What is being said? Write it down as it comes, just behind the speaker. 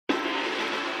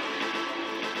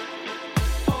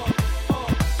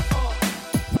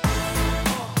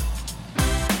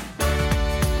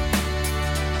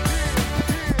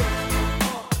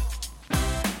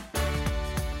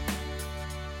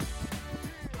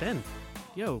Ben,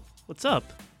 yo, what's up?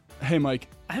 Hey, Mike.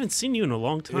 I haven't seen you in a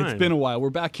long time. It's been a while.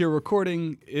 We're back here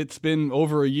recording. It's been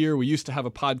over a year. We used to have a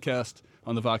podcast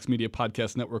on the Vox Media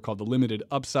Podcast Network called the Limited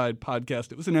Upside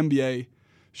Podcast. It was an NBA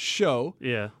show.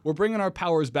 Yeah. We're bringing our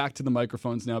powers back to the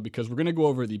microphones now because we're going to go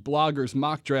over the Bloggers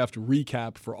mock draft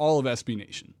recap for all of SB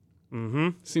Nation. Mm-hmm.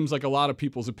 Seems like a lot of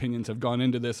people's opinions have gone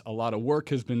into this. A lot of work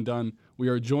has been done. We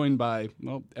are joined by,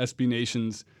 SB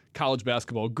Nation's college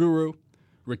basketball guru,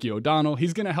 Ricky O'Donnell.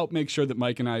 He's going to help make sure that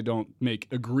Mike and I don't make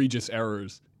egregious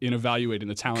errors in evaluating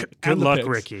the talent. Good and the luck, picks.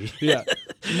 Ricky. Yeah,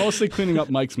 mostly cleaning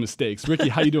up Mike's mistakes. Ricky,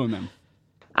 how you doing, man?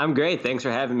 I'm great. Thanks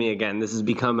for having me again. This has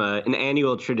become an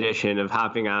annual tradition of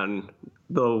hopping on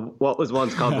what was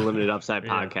once called the Limited Upside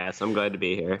podcast. I'm glad to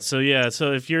be here. So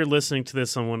if you're listening to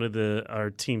this on one of our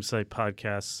team site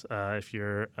podcasts, if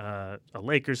you're a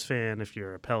Lakers fan, if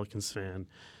you're a Pelicans fan,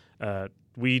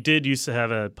 we did used to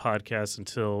have a podcast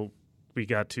until we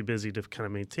got too busy to kind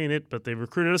of maintain it, but they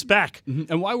recruited us back.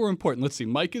 Mm-hmm. And why we're important, let's see.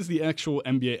 Mike is the actual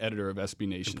NBA editor of SB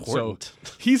Nation. Important.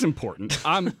 So he's important.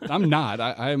 I'm not.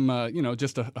 I'm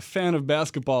just a fan of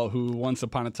basketball who once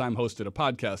upon a time hosted a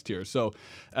podcast here. So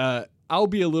I'll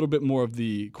be a little bit more of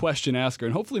the question asker,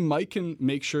 and hopefully Mike can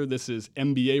make sure this is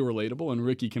NBA relatable and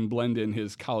Ricky can blend in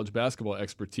his college basketball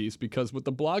expertise, because what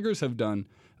the bloggers have done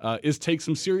is take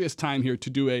some serious time here to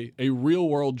do a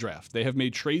real-world draft. They have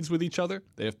made trades with each other.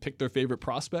 They have picked their favorite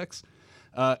prospects.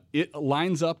 It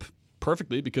lines up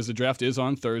perfectly because the draft is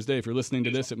on Thursday. If you're listening to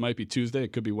this, it might be Tuesday.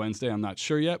 It could be Wednesday. I'm not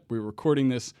sure yet. We're recording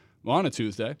this on a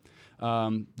Tuesday,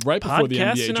 right before the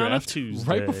NBA draft.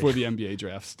 Right before the NBA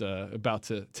draft's about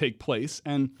to take place.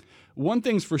 And one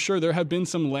thing's for sure, there have been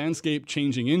some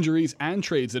landscape-changing injuries and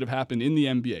trades that have happened in the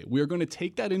NBA. We are going to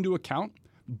take that into account,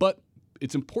 but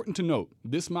it's important to note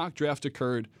this mock draft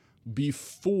occurred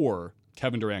before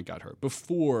Kevin Durant got hurt,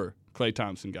 before Klay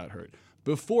Thompson got hurt,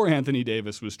 before Anthony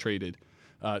Davis was traded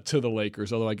to the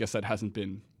Lakers, although I guess that hasn't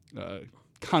been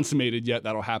consummated yet.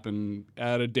 That'll happen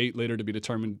at a date later to be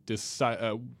determined,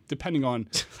 depending on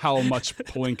how much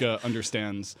Pelinka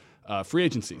understands free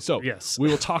agency. So yes, we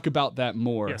will talk about that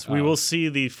more. Yes, we will see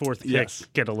the fourth pick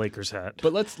get a Lakers hat.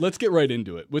 But let's get right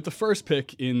into it. With the first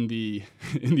pick in the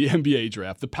NBA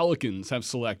draft, the Pelicans have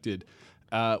selected.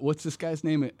 What's this guy's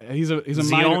name? He's a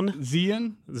Zion?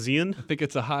 Zion? I think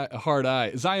it's a hard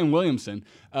I. Zion Williamson.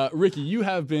 Ricky, you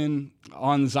have been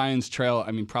on Zion's trail,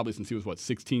 probably since he was,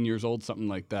 16 years old, something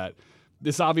like that.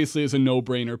 This obviously is a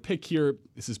no-brainer pick here.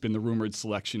 This has been the rumored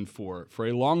selection for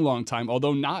a long, long time,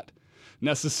 although not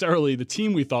necessarily the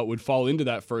team we thought would fall into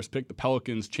that first pick. The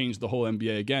Pelicans changed the whole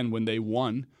NBA again when they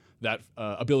won that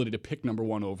ability to pick number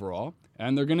one overall,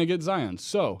 and they're going to get Zion.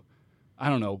 So, I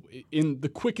don't know, in the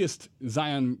quickest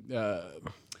Zion,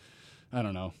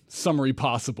 summary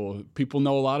possible. People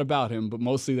know a lot about him, but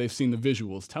mostly they've seen the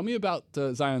visuals. Tell me about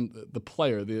Zion, the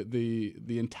player, the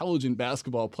intelligent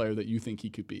basketball player that you think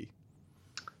he could be.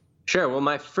 Sure. Well,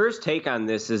 my first take on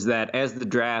this is that as the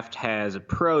draft has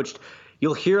approached,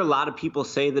 you'll hear a lot of people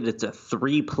say that it's a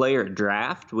 3-player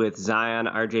draft with Zion,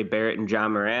 RJ Barrett, and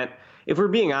John Morant. If we're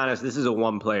being honest, this is a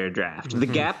 1-player draft. The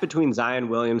gap between Zion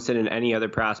Williamson and any other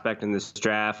prospect in this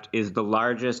draft is the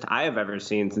largest I have ever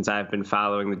seen since I've been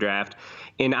following the draft.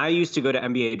 And I used to go to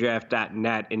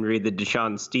NBADraft.net and read the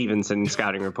Deshaun Stevenson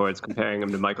scouting reports comparing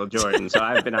him to Michael Jordan. So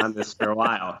I've been on this for a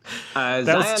while. That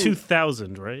was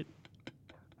 2000, right?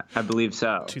 I believe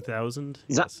so. 2000?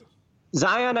 Yes.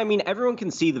 Zion, everyone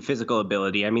can see the physical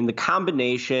ability. The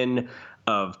combination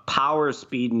of power,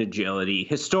 speed, and agility,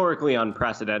 historically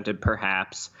unprecedented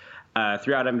perhaps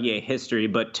throughout NBA history.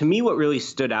 But to me, what really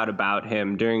stood out about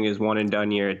him during his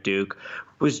one-and-done year at Duke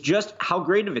was just how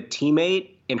great of a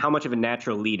teammate and how much of a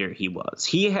natural leader he was.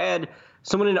 He had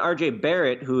someone in RJ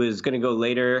Barrett, who is going to go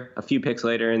later, a few picks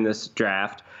later in this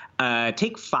draft,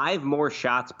 take 5 more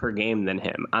shots per game than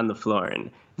him on the floor.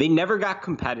 And they never got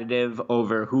competitive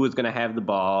over who was going to have the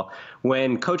ball.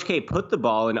 When Coach K put the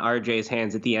ball in RJ's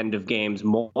hands at the end of games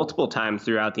multiple times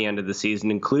throughout the end of the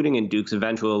season, including in Duke's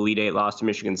eventual Elite Eight loss to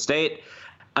Michigan State,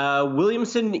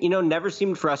 Williamson, never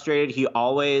seemed frustrated. He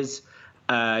always,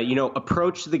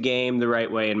 approached the game the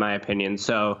right way, in my opinion.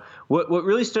 So what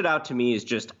really stood out to me is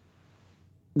just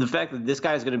the fact that this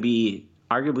guy is going to be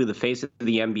arguably the face of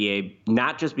the NBA,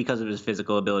 not just because of his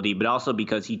physical ability, but also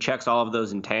because he checks all of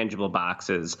those intangible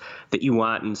boxes that you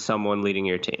want in someone leading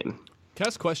your team. Can I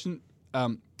ask a question?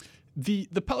 The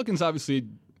Pelicans obviously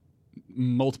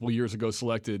multiple years ago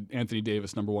selected Anthony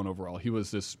Davis number 1 overall. He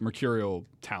was this mercurial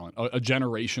talent, a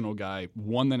generational guy,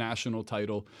 won the national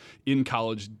title in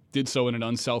college, did so in an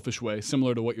unselfish way,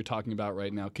 similar to what you're talking about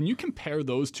right now. Can you compare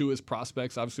those two as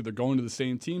prospects? Obviously, they're going to the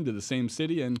same team, to the same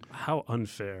city, and how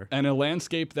unfair. And a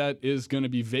landscape that is going to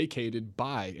be vacated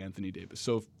by Anthony Davis.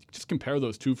 So just compare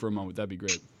those two for a moment. That'd be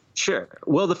great. Sure.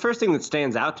 Well, the first thing that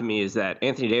stands out to me is that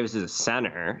Anthony Davis is a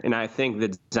center, and I think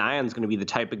that Zion's going to be the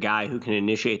type of guy who can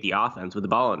initiate the offense with the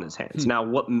ball in his hands. Now,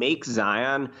 what makes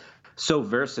Zion so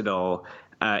versatile,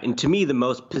 and to me the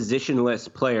most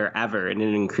positionless player ever in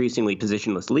an increasingly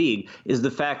positionless league, is the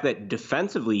fact that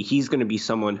defensively he's going to be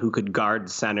someone who could guard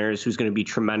centers, who's going to be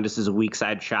tremendous as a weak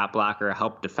side shot blocker, a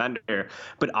help defender.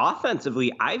 But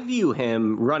offensively, I view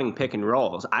him running pick and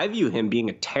rolls. I view him being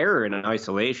a terror in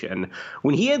isolation.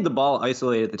 When he had the ball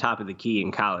isolated at the top of the key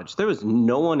in college, there was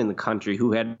no one in the country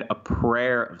who had a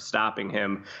prayer of stopping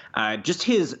him. Just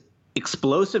his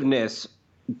explosiveness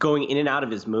going in and out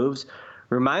of his moves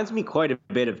reminds me quite a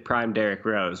bit of prime Derrick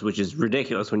Rose, which is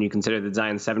ridiculous when you consider that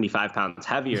Zion's 75 pounds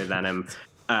heavier than him.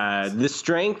 The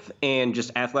strength and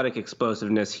just athletic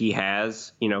explosiveness he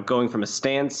has, going from a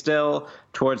standstill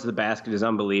towards the basket is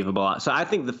unbelievable. So I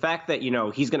think the fact that,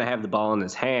 he's going to have the ball in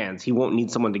his hands, he won't need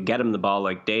someone to get him the ball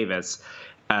like Davis,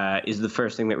 is the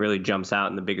first thing that really jumps out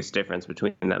and the biggest difference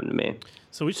between them to me.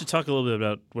 So we should talk a little bit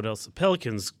about what else the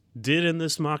Pelicans did in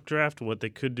this mock draft, what they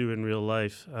could do in real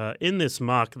life. In this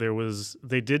mock,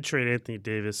 they did trade Anthony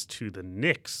Davis to the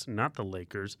Knicks, not the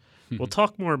Lakers. We'll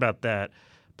talk more about that.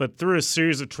 But through a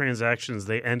series of transactions,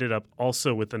 they ended up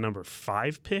also with the number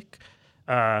 5 pick,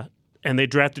 and they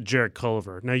drafted Jarrett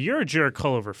Culver. Now, you're a Jarrett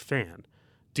Culver fan.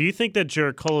 Do you think that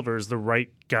Jarrett Culver is the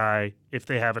right guy if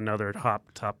they have another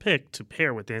top pick to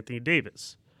pair with Anthony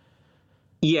Davis?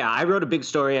 Yeah, I wrote a big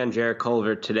story on Jarrett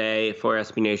Culver today for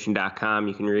SBNation.com.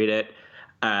 You can read it.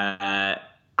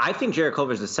 I think Jarrett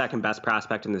Culver is the second best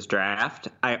prospect in this draft.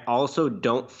 I also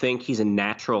don't think he's a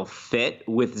natural fit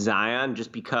with Zion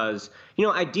just because,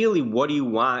 ideally, what do you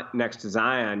want next to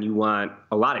Zion? You want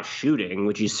a lot of shooting,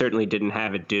 which you certainly didn't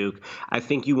have at Duke. I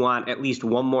think you want at least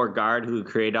one more guard who would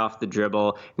create off the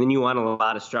dribble, and then you want a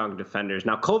lot of strong defenders.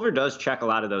 Now, Culver does check a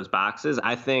lot of those boxes.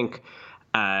 I think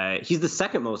he's the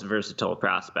second most versatile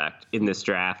prospect in this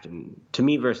draft. And to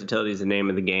me, versatility is the name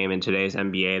of the game in today's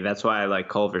NBA. That's why I like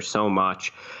Culver so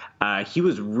much. He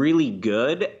was really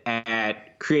good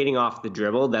at creating off the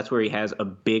dribble. That's where he has a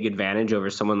big advantage over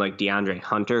someone like DeAndre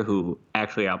Hunter, who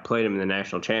actually outplayed him in the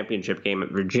national championship game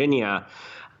at Virginia.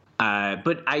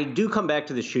 But I do come back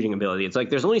to the shooting ability. It's like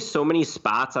there's only so many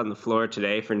spots on the floor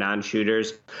today for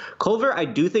non-shooters. Culver, I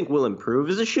do think, will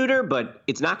improve as a shooter, but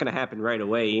it's not going to happen right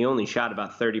away. He only shot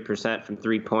about 30% from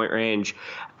three-point range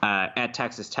at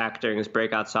Texas Tech during his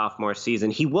breakout sophomore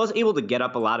season. He was able to get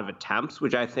up a lot of attempts,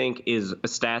 which I think is a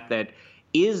stat that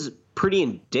is pretty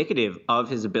indicative of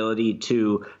his ability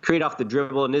to create off the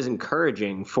dribble and is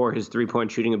encouraging for his three-point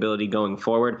shooting ability going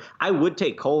forward. I would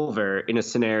take Culver in a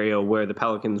scenario where the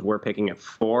Pelicans were picking at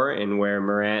 4 and where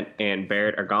Morant and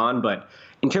Barrett are gone. But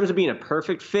in terms of being a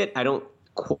perfect fit, I don't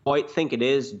quite think it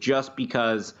is, just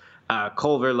because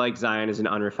Culver, like Zion, is an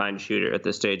unrefined shooter at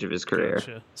this stage of his career.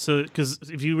 Gotcha. So, because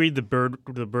if you read the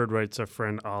Bird Writes, our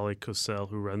friend Ali Kosel,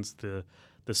 who runs the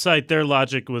site, their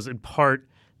logic was in part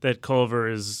that Culver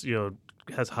is,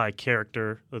 has high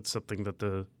character. That's something that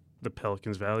the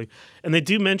Pelicans value. And they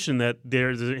do mention that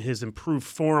his improved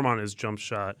form on his jump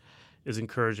shot is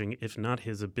encouraging, if not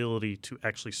his ability to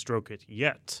actually stroke it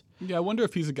yet. Yeah, I wonder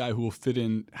if he's a guy who will fit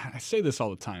in. I say this all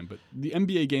the time, but the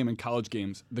NBA game and college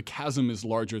games, the chasm is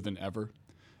larger than ever.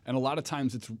 And a lot of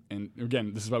times and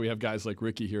again, this is why we have guys like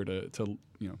Ricky here to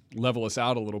level us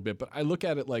out a little bit. But I look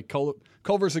at it like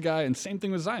Culver's a guy, and same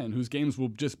thing with Zion, whose games will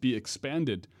just be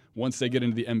expanded once they get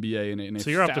into the NBA in a so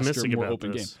you're faster, optimistic more about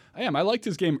open this. game. I am. I liked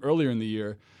his game earlier in the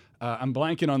year. I'm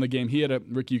blanking on the game.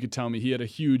 Ricky, you could tell me, he had a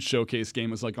huge showcase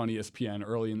game. It was like on ESPN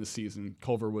early in the season.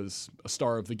 Culver was a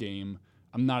star of the game.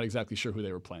 I'm not exactly sure who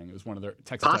they were playing. It was one of their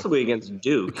Texas possibly Tech. Against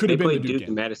Duke. They played Duke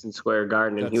in Madison Square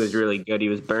Garden, and he was really good. He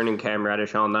was burning Cam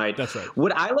Reddish all night. That's right.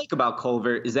 What I like about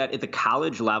Culver is that at the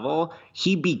college level,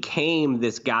 he became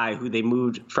this guy who they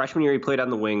moved. Freshman year, he played on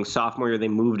the wing. Sophomore year, they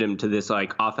moved him to this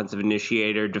like offensive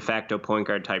initiator, de facto point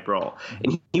guard type role.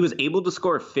 And he was able to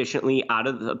score efficiently out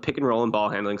of the pick and roll and ball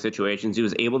handling situations. He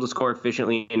was able to score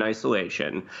efficiently in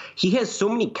isolation. He has so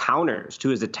many counters to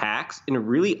his attacks in a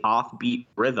really offbeat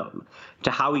rhythm to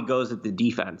how he goes at the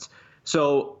defense.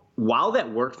 So while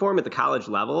that worked for him at the college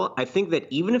level, I think that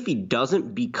even if he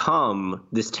doesn't become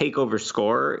this takeover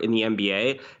scorer in the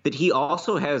NBA, that he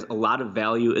also has a lot of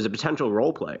value as a potential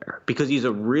role player because he's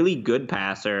a really good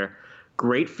passer,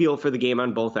 great feel for the game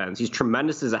on both ends. He's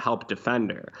tremendous as a help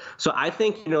defender. So I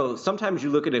think, sometimes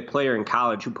you look at a player in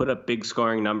college who put up big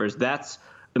scoring numbers. That's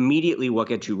immediately what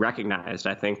gets you recognized,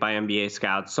 I think, by NBA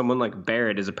scouts. Someone like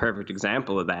Barrett is a perfect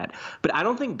example of that. But I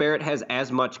don't think Barrett has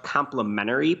as much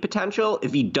complementary potential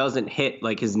if he doesn't hit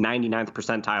like his 99th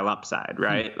percentile upside,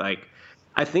 right? Like,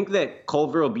 I think that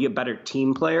Culver will be a better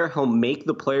team player. He'll make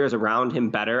the players around him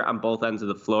better on both ends of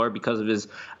the floor because of his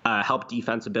help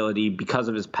defense ability, because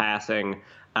of his passing,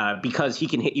 because he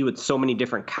can hit you with so many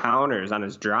different counters on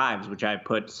his drives, which I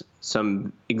put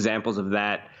some examples of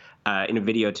that in a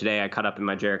video today I cut up in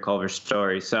my Jarrett Culver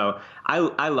story. So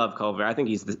I love Culver. I think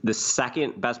he's the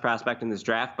second best prospect in this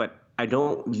draft, but I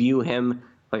don't view him,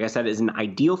 like I said, as an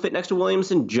ideal fit next to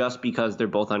Williamson just because they're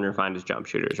both unrefined as jump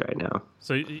shooters right now.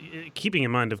 So keeping in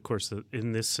mind, of course, that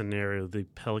in this scenario, the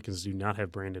Pelicans do not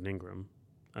have Brandon Ingram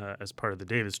as part of the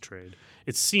Davis trade.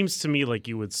 It seems to me like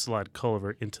you would slide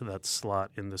Culver into that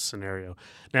slot in this scenario.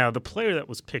 Now, the player that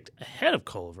was picked ahead of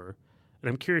Culver, and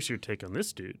I'm curious your take on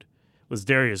this dude, was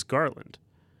Darius Garland.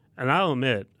 And I'll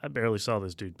admit, I barely saw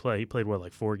this dude play. He played,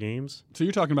 like 4 games? So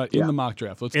you're talking about in the mock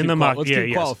draft. Let's keep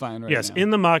qualifying right now. Yes, in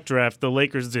the mock draft, the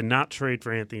Lakers did not trade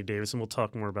for Anthony Davis, and we'll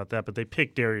talk more about that, but they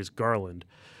picked Darius Garland,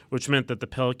 which meant that the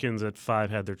Pelicans at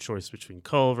 5 had their choice between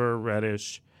Culver,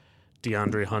 Reddish,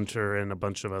 DeAndre Hunter, and a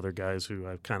bunch of other guys who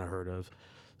I've kind of heard of.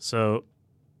 So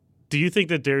do you think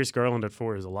that Darius Garland at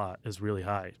 4 is really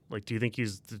high? Like, do you think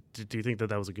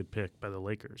that was a good pick by the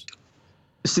Lakers?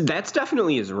 So that's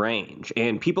definitely his range.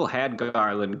 And people had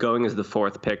Garland going as the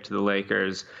 4th pick to the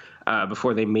Lakers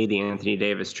before they made the Anthony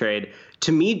Davis trade.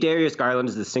 To me, Darius Garland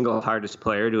is the single hardest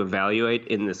player to evaluate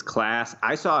in this class.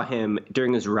 I saw him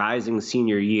during his rising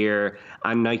senior year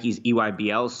on Nike's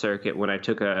EYBL circuit when I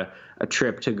took a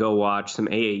trip to go watch some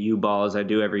AAU ball, as I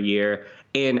do every year.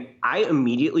 And I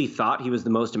immediately thought he was the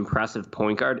most impressive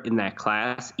point guard in that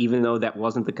class, even though that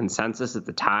wasn't the consensus at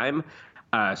the time.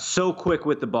 So quick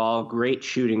with the ball, great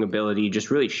shooting ability, just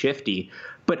really shifty.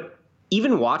 But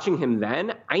even watching him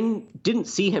then, I didn't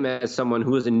see him as someone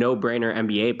who was a no-brainer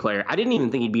NBA player. I didn't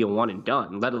even think he'd be a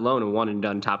one-and-done, let alone a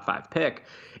one-and-done top 5 pick.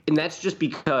 And that's just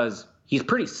because he's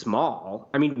pretty small.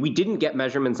 I mean, we didn't get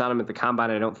measurements on him at the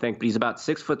combine, I don't think, but he's about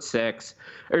 6'6",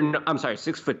 or no, I'm sorry,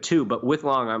 6'2", but with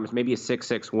long arms, maybe a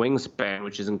 6'6" wingspan,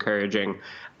 which is encouraging.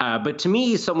 But to me,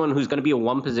 he's someone who's going to be a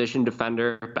one-position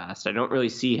defender at best. I don't really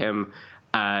see him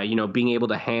being able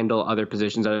to handle other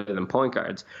positions other than point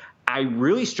guards. I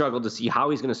really struggled to see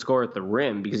how he's going to score at the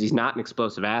rim because he's not an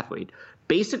explosive athlete.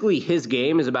 Basically, his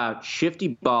game is about shifty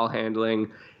ball handling,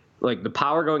 like the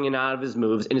power going in and out of his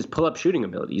moves, and his pull-up shooting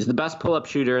ability. He's the best pull-up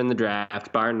shooter in the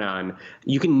draft, bar none.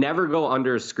 You can never go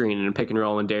under a screen in a pick and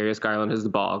roll when Darius Garland has the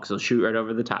ball because he'll shoot right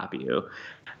over the top of you.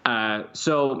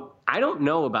 So I don't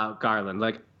know about Garland.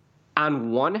 Like,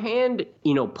 on one hand,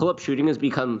 pull-up shooting has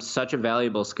become such a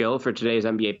valuable skill for today's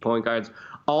NBA point guards.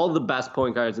 All the best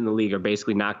point guards in the league are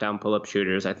basically knockdown pull-up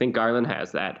shooters. I think Garland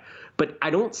has that. But I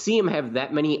don't see him have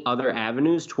that many other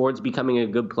avenues towards becoming a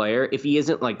good player if he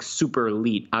isn't like super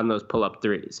elite on those pull-up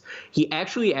threes. He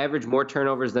actually averaged more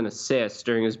turnovers than assists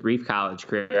during his brief college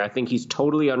career. I think he's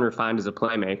totally unrefined as a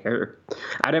playmaker.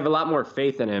 I'd have a lot more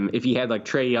faith in him if he had like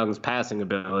Trae Young's passing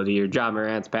ability or John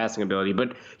Morant's passing ability,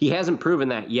 but he hasn't proven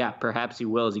that yet. Perhaps he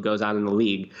will as he goes on in the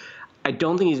league. I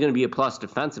don't think he's going to be a plus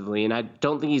defensively, and I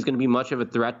don't think he's going to be much of a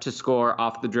threat to score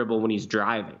off the dribble when he's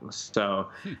driving. So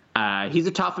he's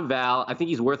a tough eval. I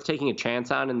think he's worth taking a chance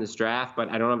on in this draft, but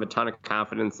I don't have a ton of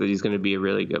confidence that he's going to be a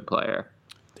really good player.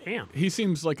 Damn. He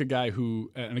seems like a guy who,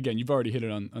 and again, you've already hit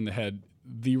it on the head,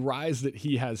 the rise that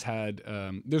he has had,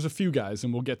 there's a few guys,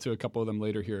 and we'll get to a couple of them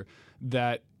later here,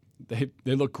 that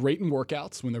they look great in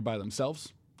workouts when they're by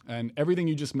themselves. And everything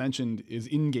you just mentioned is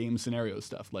in-game scenario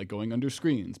stuff, like going under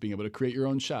screens, being able to create your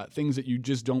own shot, things that you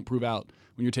just don't prove out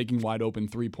when you're taking wide-open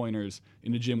three-pointers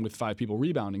in a gym with 5 people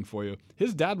rebounding for you.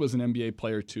 His dad was an NBA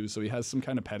player, too, so he has some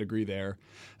kind of pedigree there.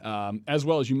 As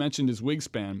well as you mentioned his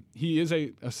wingspan. He is a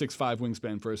 6'5"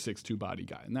 wingspan for a 6'2" body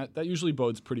guy, and that usually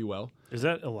bodes pretty well. Is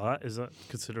that a lot? Is that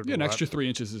considered a lot? Yeah, an extra 3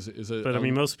 inches is a... But, I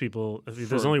mean, most people...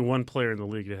 there's only one player in the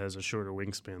league that has a shorter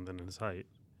wingspan than his height.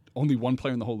 Only one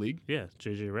player in the whole league? Yeah,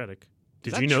 J.J. Redick.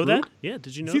 Did you know that? Yeah,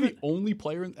 did you know that? Is he the only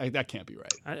player? That can't be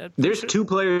right. There's 2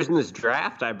 players in this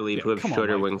draft, I believe, who have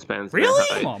shorter wingspans. Really?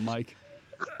 Come on, Mike.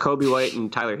 Kobe White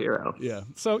and Tyler Hero. Yeah.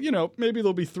 So, maybe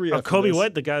there'll be 3 after Kobe this.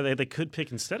 White, the guy they could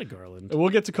pick instead of Garland. We'll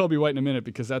get to Kobe White in a minute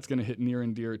because that's going to hit near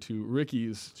and dear to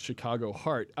Ricky's Chicago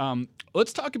heart.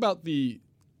 Let's talk about the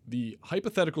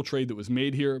hypothetical trade that was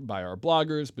made here by our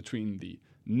bloggers between the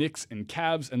Knicks and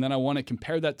Cavs, and then I want to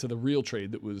compare that to the real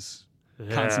trade that was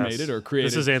consummated or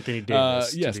created. This is Anthony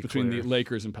Davis. Yes, between the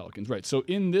Lakers and Pelicans. Right. So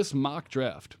in this mock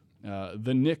draft,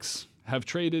 the Knicks have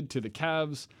traded to the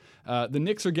Cavs. The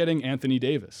Knicks are getting Anthony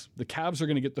Davis. The Cavs are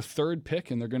going to get the 3rd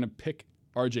pick, and they're going to pick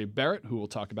R.J. Barrett, who we'll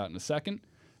talk about in a second.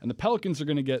 And the Pelicans are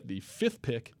going to get the 5th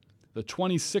pick, the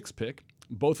 26th pick.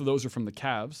 Both of those are from the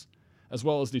Cavs, as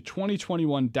well as the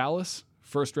 2021 Dallas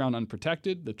first-round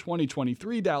unprotected, the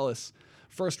 2023 Dallas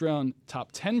first-round top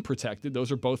 10 protected.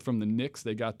 Those are both from the Knicks.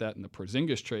 They got that in the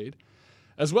Porzingis trade,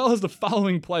 as well as the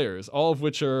following players, all of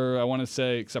which are, I want to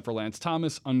say, except for Lance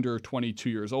Thomas, under 22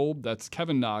 years old. That's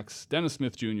Kevin Knox, Dennis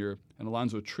Smith Jr., and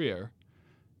Alonzo Trier.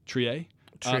 Trier?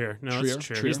 Trier. No, it's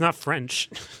Trier. He's not French.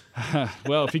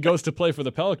 Well, if he goes to play for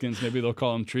the Pelicans, maybe they'll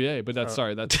call him Trier. But that's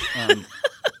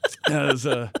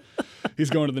he's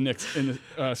going to the Knicks.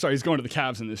 He's going to the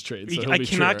Cavs in this trade. So I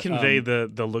cannot convey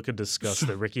the look of disgust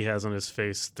that Ricky has on his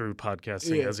face through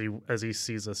podcasting as he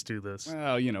sees us do this.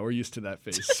 Well, we're used to that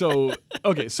face. So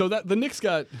okay, so that the Knicks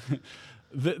got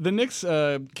the Knicks,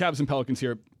 Cavs, and Pelicans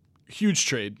here. Huge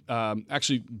trade,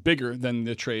 actually bigger than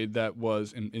the trade that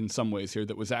was in some ways here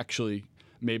that was actually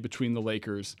made between the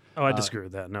Lakers. Oh, I disagree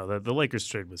with that. No, the Lakers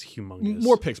trade was humongous.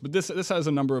 More picks, but this has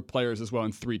a number of players as well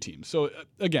in 3 teams. So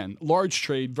again, large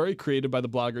trade, very creative by the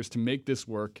bloggers to make this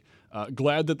work.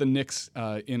 Glad that the Knicks,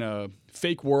 in a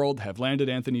fake world, have landed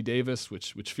Anthony Davis,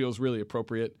 which feels really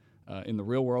appropriate in the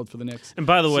real world for the Knicks. And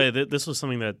by the way, this was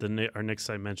something that our Knicks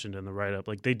site mentioned in the write-up.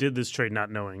 Like, they did this trade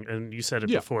not knowing, and you said it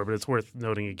before, but it's worth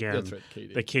noting again. That's right,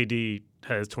 KD. That KD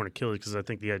has torn Achilles, because I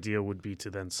think the idea would be to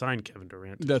then sign Kevin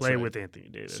Durant to play with Anthony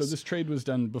Davis. So this trade was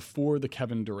done before the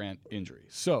Kevin Durant injury.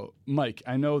 So, Mike,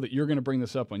 I know that you're going to bring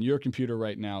this up on your computer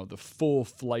right now, the full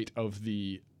flight of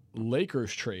the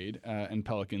Lakers trade and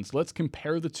Pelicans. Let's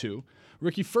compare the two.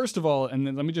 Ricky, first of all, and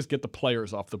then let me just get the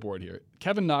players off the board here.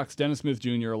 Kevin Knox, Dennis Smith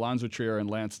Jr., Alonzo Trier, and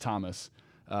Lance Thomas,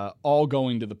 all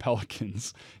going to the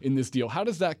Pelicans in this deal. How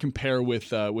does that compare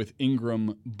with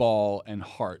Ingram, Ball, and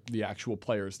Hart, the actual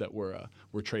players that were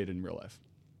traded in real life?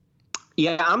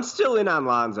 Yeah, I'm still in on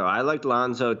Lonzo. I liked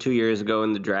Lonzo 2 years ago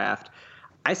in the draft.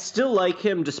 I still like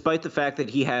him despite the fact that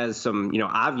he has some,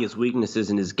 obvious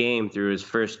weaknesses in his game through his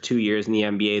first 2 years in the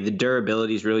NBA. The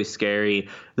durability is really scary.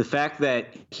 The fact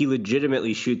that he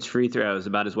legitimately shoots free throws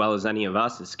about as well as any of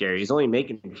us is scary. He's only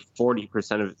making about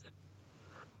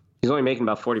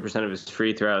 40% of his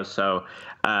free throws. So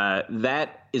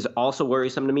that is also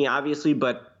worrisome to me, obviously,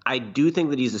 but I do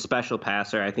think that he's a special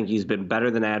passer. I think he's been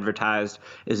better than advertised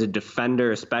as a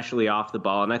defender, especially off the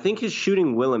ball. And I think his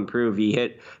shooting will improve. He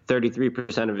hit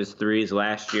 33% of his threes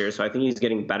last year, so I think he's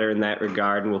getting better in that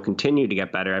regard and will continue to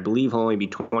get better. I believe he'll only be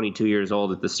 22 years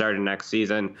old at the start of next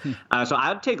season. So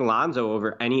I'd take Lonzo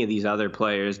over any of these other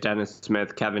players, Dennis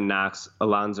Smith, Kevin Knox,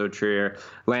 Alonzo Trier,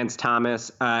 Lance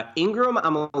Thomas. Ingram,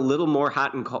 I'm a little more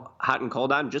hot and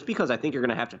cold on, just because I think you're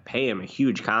going to have to pay him a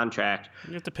huge contract.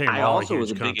 You have to pay him all a huge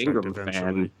contract. Ingram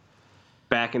fan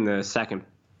back in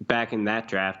that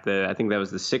draft. I think that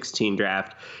was the 16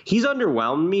 draft. He's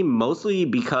underwhelmed me mostly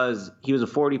because he was a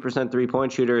 40%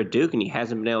 3-point shooter at Duke, and he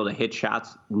hasn't been able to hit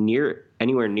shots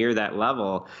anywhere near that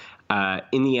level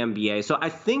in the NBA. So I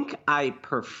think I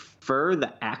prefer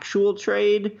the actual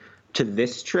trade to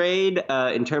this trade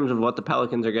in terms of what the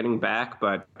Pelicans are getting back,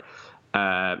 but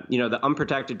the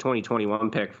unprotected 2021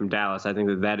 pick from Dallas, I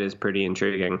think that is pretty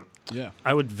intriguing. Yeah,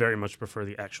 I would very much prefer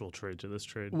the actual trade to this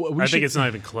trade. I think it's not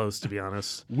even close, to be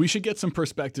honest. We should get some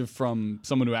perspective from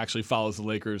someone who actually follows the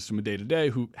Lakers from a day-to-day,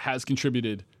 who has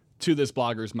contributed to this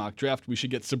blogger's mock draft. We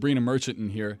should get Sabrina Merchant in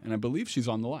here, and I believe she's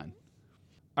on the line.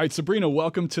 All right, Sabrina,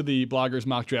 welcome to the blogger's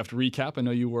mock draft recap. I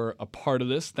know you were a part of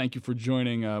this. Thank you for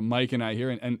joining Mike and I here,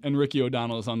 and Ricky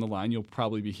O'Donnell is on the line. You'll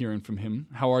probably be hearing from him.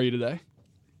 How are you today?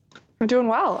 I'm doing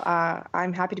well.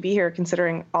 I'm happy to be here,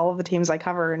 considering all of the teams I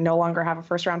cover no longer have a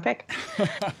first-round pick.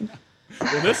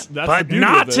 Well, that's but the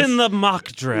not in the mock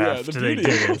draft. Yeah, they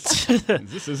did.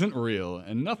 This isn't real,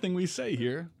 and nothing we say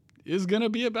here is going to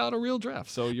be about a real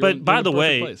draft. So, but by the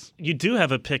way, you do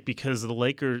have a pick because the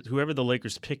Lakers, whoever the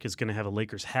Lakers pick, is going to have a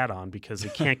Lakers hat on because they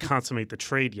can't consummate the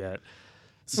trade yet.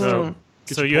 So,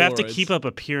 so you have to keep up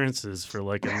appearances for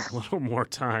like a little more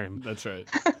time. That's right.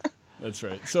 That's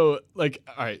right. So, all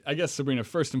right, I guess, Sabrina,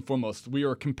 first and foremost, we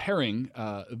are comparing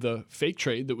the fake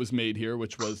trade that was made here,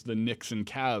 which was the Knicks and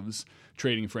Cavs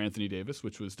trading for Anthony Davis,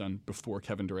 which was done before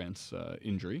Kevin Durant's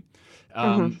injury,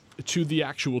 to the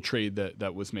actual trade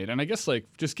that was made. And I guess,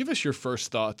 just give us your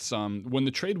first thoughts when the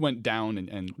trade went down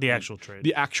and the actual trade.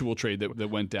 The actual trade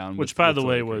that went down. Which, by the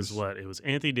way, was what? It was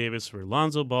Anthony Davis for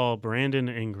Lonzo Ball, Brandon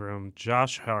Ingram,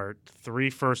 Josh Hart,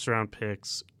 3 first-round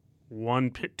picks,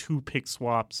 2 pick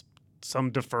swaps,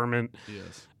 some deferment.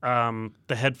 Yes.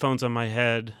 The headphones on my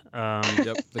head.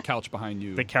 Yep. The couch behind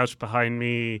you. The couch behind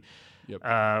me.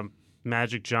 Yep.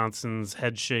 Magic Johnson's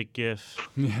head shake gif.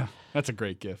 Yeah, that's a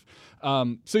great gif.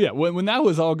 So yeah, when that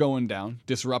was all going down,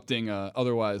 disrupting a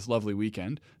otherwise lovely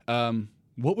weekend,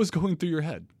 what was going through your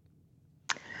head?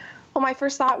 Well, my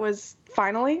first thought was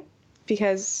finally,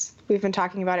 because we've been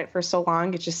talking about it for so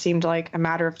long. It just seemed like a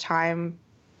matter of time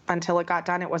until it got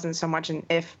done. It wasn't so much an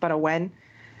if, but a when.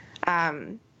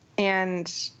 And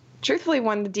truthfully,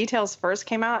 when the details first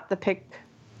came out, the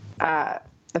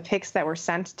picks that were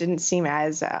sent didn't seem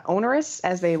as onerous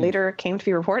as they later came to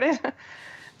be reported.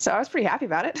 So I was pretty happy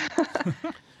about it.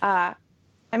 I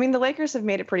mean, the Lakers have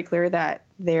made it pretty clear that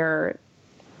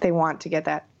they want to get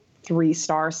that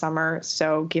 3-star summer.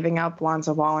 So giving up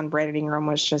Lonzo Ball and Brandon Ingram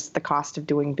was just the cost of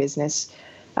doing business.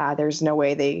 There's no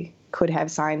way they could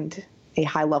have signed a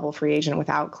high-level free agent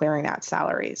without clearing that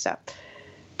salary. So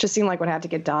just seemed like what had to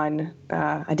get done.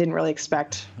 I didn't really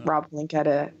expect Rob Pelinka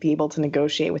to be able to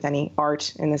negotiate with any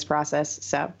art in this process.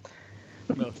 So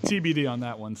well, TBD on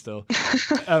that one still.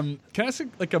 Can I ask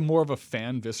like a more of a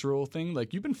fan visceral thing?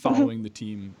 Like you've been following the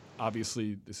team.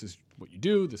 Obviously, this is what you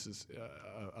do. This is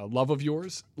a love of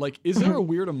yours. Like, is there a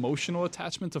weird emotional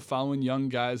attachment to following young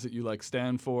guys that you like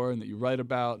stand for and that you write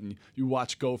about and you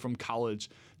watch go from college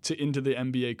to into the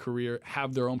NBA career,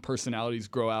 have their own personalities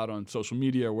grow out on social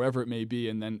media or wherever it may be,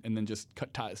 and then just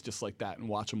cut ties just like that and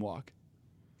watch them walk?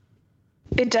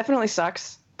 It definitely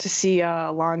sucks to see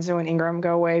Lonzo and Ingram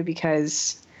go away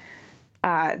because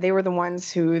they were the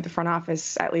ones who the front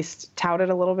office at least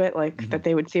touted a little bit, like that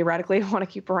they would theoretically want to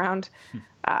keep around.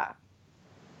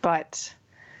 But,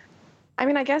 I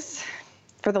mean, I guess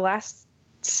for the last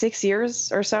 6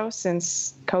 years or so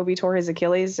since Kobe tore his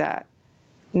Achilles,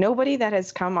 nobody that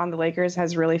has come on the Lakers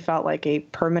has really felt like a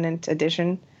permanent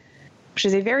addition, which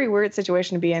is a very weird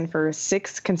situation to be in for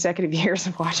 6 consecutive years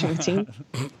of watching the team.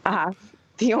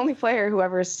 The only player who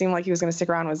ever seemed like he was going to stick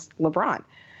around was LeBron.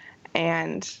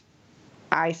 And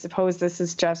I suppose this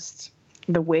is just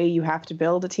the way you have to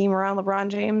build a team around LeBron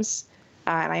James.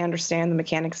 And I understand the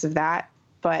mechanics of that.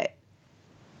 But,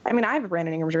 I mean, I have a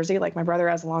Brandon Ingram jersey. Like, my brother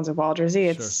has a Lonzo Ball jersey.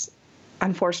 It's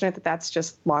unfortunate that that's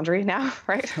just laundry now,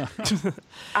 right?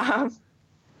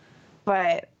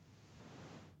 But,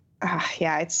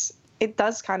 yeah, it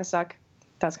does kind of suck.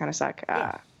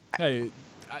 Hey,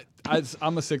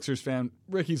 I'm a Sixers fan.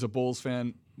 Ricky's a Bulls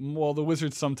fan. Well, the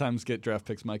Wizards sometimes get draft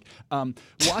picks, Mike.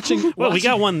 We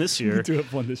got one this year. We do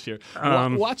have one this year.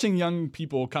 Watching young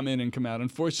people come in and come out,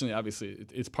 unfortunately, obviously,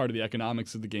 it's part of the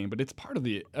economics of the game, but it's part of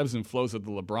the ebbs and flows of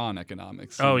the LeBron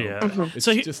economics. Yeah. It's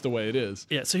just the way it is.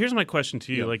 Yeah, so here's my question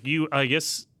to you. Like I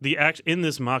guess in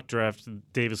this mock draft,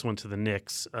 Davis went to the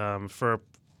Knicks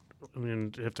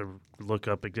you have to look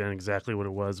up again exactly what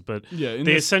it was, but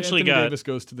they essentially Anthony Davis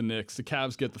goes to the Knicks. The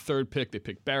Cavs get the 3rd pick. They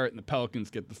pick Barrett, and the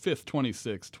Pelicans get the 5th,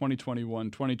 26th,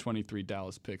 2021, 2023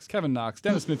 Dallas picks. Kevin Knox,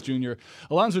 Dennis Smith Jr.,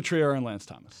 Alonzo Trier, and Lance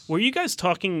Thomas. Were you guys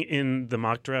talking in the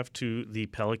mock draft to the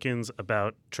Pelicans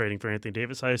about trading for Anthony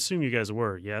Davis? I assume you guys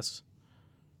were, yes?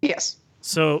 Yes.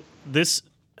 So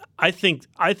I think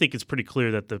it's pretty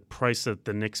clear that the price that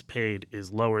the Knicks paid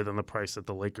is lower than the price that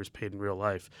the Lakers paid in real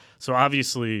life. So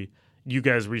obviously, you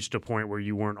guys reached a point where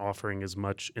you weren't offering as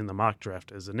much in the mock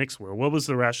draft as the Knicks were. What was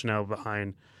the rationale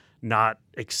behind not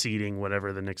exceeding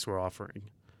whatever the Knicks were offering?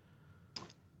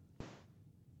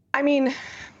 I mean,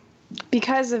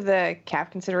 because of the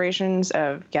cap considerations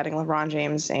of getting LeBron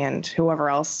James and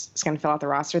whoever else is going to fill out the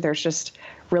roster, there's just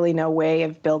really no way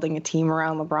of building a team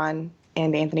around LeBron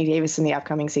and Anthony Davis in the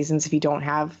upcoming seasons if you don't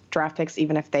have draft picks,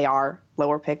 even if they are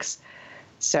lower picks.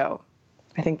 So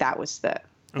I think that was the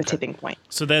tipping point.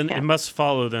 So then it must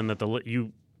follow then that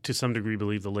you, to some degree,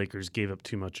 believe the Lakers gave up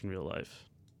too much in real life.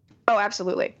 Oh,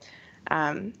 absolutely.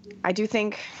 I do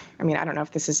think, I mean, I don't know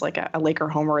if this is like a Laker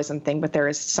homerism thing, but there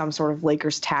is some sort of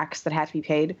Lakers tax that had to be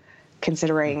paid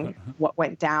considering what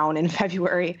went down in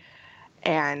February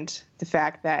and the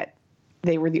fact that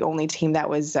they were the only team that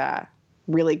was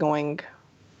really going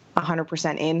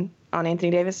 100% in on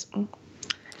Anthony Davis.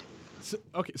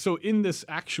 So in this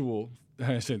actual,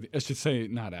 I should say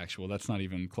not actual, that's not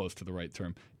even close to the right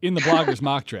term. In the bloggers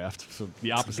mock draft, so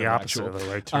the opposite of the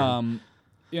right term.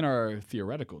 In our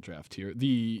theoretical draft here,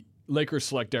 the Lakers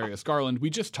select Darius Garland. We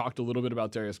just talked a little bit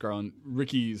about Darius Garland.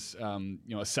 Ricky's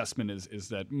assessment is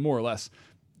that more or less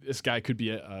this guy could be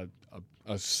a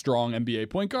a strong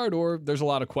NBA point guard, or there's a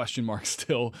lot of question marks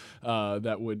still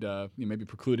that would maybe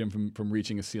preclude him from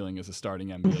reaching a ceiling as a starting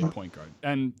NBA point guard.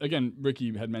 And again,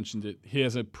 Ricky had mentioned it. He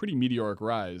has a pretty meteoric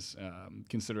rise,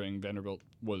 considering Vanderbilt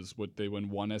was they won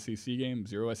 1 SEC game,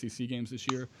 0 SEC games this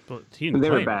year. But he didn't They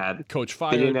play. were bad. Coach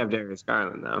fired. They didn't have Darius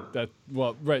Garland,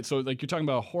 though. Right. So like you're talking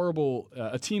about a horrible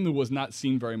a team who was not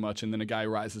seen very much, and then a guy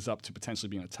rises up to potentially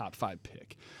being a top 5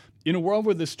 pick. In a world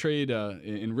where this trade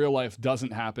in real life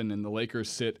doesn't happen and the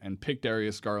Lakers sit and pick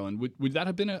Darius Garland, would that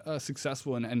have been a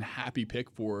successful and happy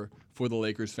pick for the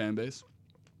Lakers fan base?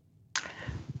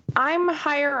 I'm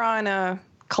higher on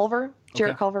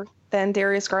Jarrett Culver, than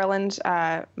Darius Garland,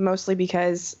 mostly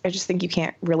because I just think you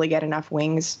can't really get enough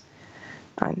wings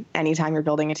on any time you're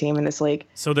building a team in this league.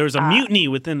 So there's a mutiny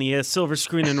within the Silver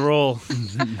Screen and Roll.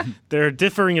 There are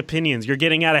differing opinions. You're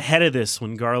getting out ahead of this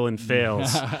when Garland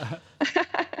fails.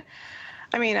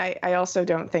 I mean, I also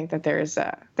don't think that there's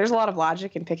a lot of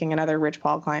logic in picking another Rich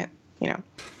Paul client.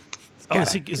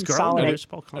 Is Garland a Rich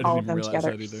Paul I client? all didn't of even them realize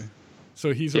together. that either.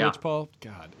 So he's a Rich Paul?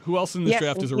 God. Who else in this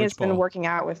draft is a he Rich has been Paul? working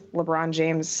out with LeBron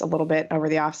James a little bit over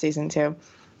the offseason, too.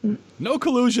 No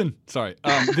collusion. Sorry.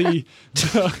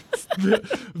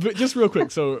 Just real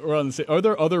quick. So we're on the same. Are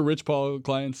there other Rich Paul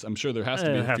clients? I'm sure there has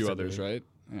to be a few others, right?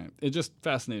 Right. It's just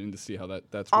fascinating to see how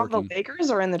that's On working. the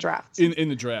Lakers or in the draft? In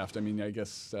the draft. I mean, I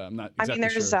guess I'm not exactly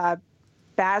there's sure.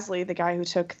 Basley, the guy who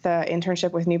took the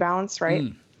internship with New Balance,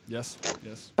 right? Yes.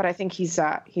 But I think he's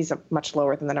a much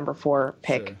lower than the number 4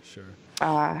 pick. Sure.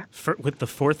 With the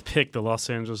 4th pick, the Los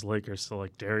Angeles Lakers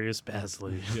select Darius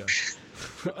Basley. Yeah.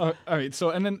 All right. So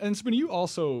and Spinny, you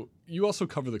also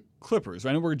cover the Clippers,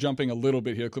 right? I know we're jumping a little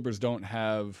bit here. Clippers don't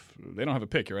have a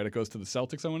pick here, right? It goes to the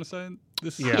Celtics, I want to say,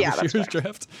 this year's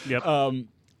draft. Yep.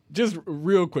 Just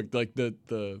real quick, like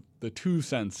the 2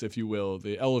 cents, if you will,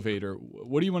 the elevator.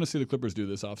 What do you want to see the Clippers do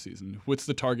this offseason? What's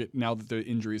the target now that the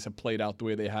injuries have played out the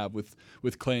way they have with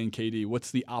Clay and KD?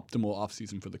 What's the optimal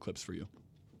offseason for the Clips for you?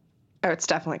 Oh, it's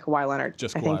definitely Kawhi Leonard.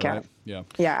 Just I Kawhi, think, right? Yeah.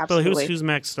 Yeah, But absolutely. who's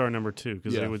max star number 2?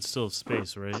 Because Yeah. they would still have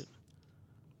space, right?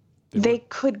 They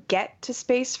could get to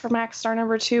space for max star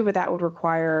number 2, but that would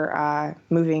require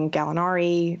moving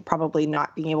Gallinari, probably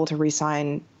not being able to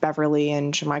re-sign Beverly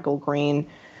and JaMychal Green,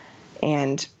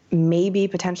 and maybe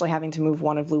potentially having to move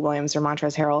one of Lou Williams or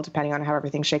Montrezl Harrell, depending on how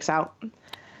everything shakes out.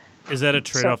 Is that a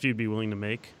trade-off you'd be willing to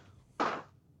make?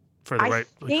 For the I right,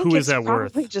 think who it's is that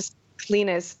worth? probably just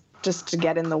cleanest just to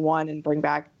get in the 1 and bring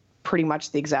back pretty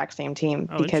much the exact same team,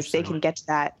 because they interesting. can get to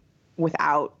that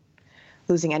without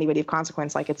losing anybody of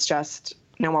consequence. Like, it's just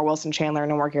no more Wilson Chandler,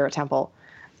 no more Garrett Temple.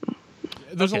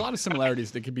 There's a lot of similarities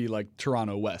that could be like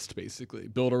Toronto West, basically.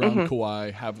 Build around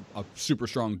Kawhi, have a super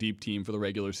strong deep team for the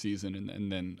regular season,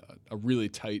 and then a really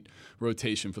tight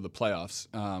rotation for the playoffs,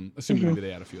 assuming maybe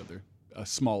they add a few other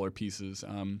smaller pieces.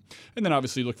 And then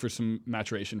obviously look for some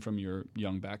maturation from your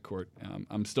young backcourt.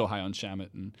 I'm still high on Shamet,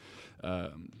 and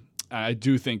I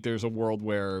do think there's a world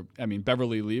where,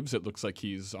 Beverly leaves. It looks like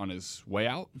he's on his way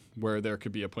out, where there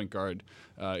could be a point guard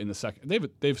in the second.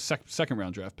 They've second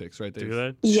round draft picks, right? Do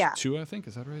they? Yeah. 2, I think.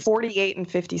 Is that right? 48 and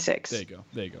 56. There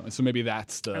you go. And so maybe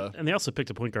that's the. And they also picked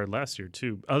a point guard last year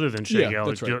too, other than Shea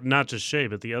Gallagher. that's right. Not just Shea,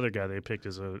 but the other guy they picked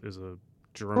is a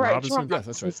Jerome Right, Robinson. Jerome Yes,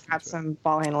 that's right. Robinson's got That's right. some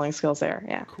ball handling skills there.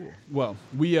 Yeah. Cool. Well,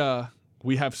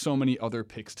 we have so many other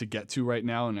picks to get to right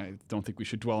now, and I don't think we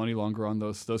should dwell any longer on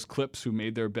those Clips who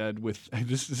made their bed with.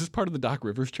 Is this part of the Doc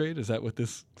Rivers trade? Is that what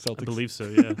this Celtics? I believe so.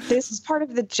 Yeah. This is part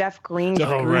of the Jeff Green Jeff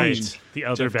trade. Oh, Green. right. The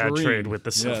other Jeff bad Green. trade with the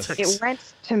Yes. Celtics. It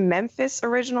went to Memphis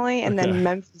originally, and then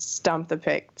Memphis stumped the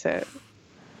pick to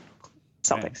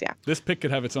Celtics. Yeah. This pick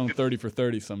could have its own 30 for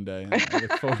 30 someday. And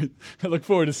I look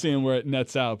forward to seeing where it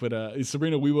nets out. But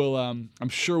Sabrina, we will. I'm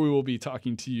sure we will be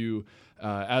talking to you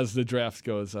as the draft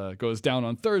goes down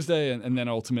on Thursday, and then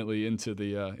ultimately into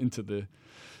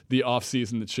the off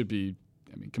season that should be.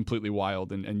 Completely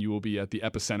wild, and you will be at the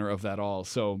epicenter of that all.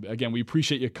 So again, we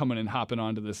appreciate you coming and hopping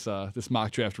onto this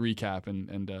mock draft recap,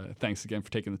 and thanks again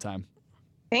for taking the time.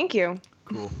 Thank you.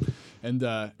 Cool.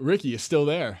 And Ricky, you're still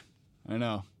there. I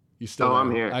know. You still there.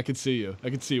 I'm here. I could see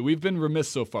you. We've been remiss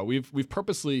so far. We've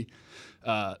purposely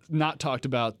not talked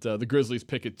about the Grizzlies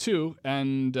pick at 2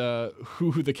 and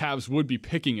who the Cavs would be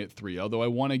picking at 3, although I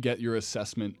want to get your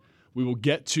assessment. We will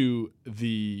get to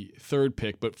the 3rd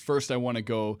pick, but first I want to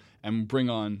go and bring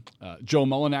on Joe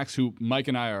Mullinax, who Mike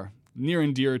and I are near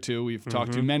and dear to. We've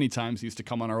talked to many times. He used to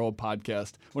come on our old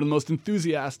podcast. One of the most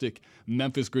enthusiastic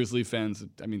Memphis Grizzly fans.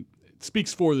 It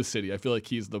speaks for the city. I feel like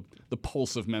he's the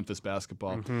pulse of Memphis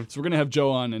basketball. So we're going to have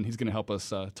Joe on, and he's going to help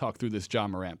us talk through this Ja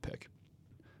Morant pick.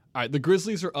 All right, the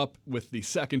Grizzlies are up with the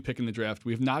second pick in the draft.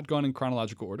 We have not gone in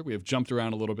chronological order. We have jumped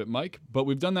around a little bit, Mike, but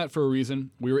we've done that for a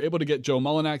reason. We were able to get Joe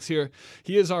Mullinax here.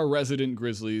 He is our resident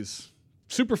Grizzlies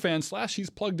superfan / he's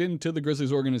plugged into the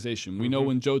Grizzlies organization. We know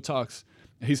when Joe talks,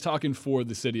 he's talking for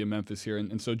the city of Memphis here.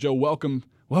 And so, Joe, welcome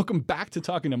back to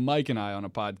talking to Mike and I on a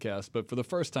podcast, but for the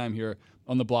first time here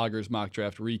on the Bloggers Mock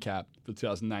Draft Recap for the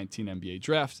 2019 NBA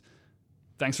Draft.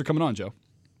 Thanks for coming on, Joe.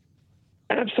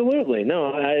 Absolutely.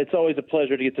 No, it's always a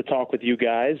pleasure to get to talk with you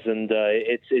guys, and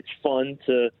it's fun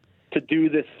to do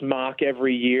this mock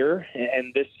every year.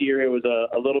 And this year it was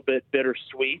a little bit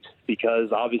bittersweet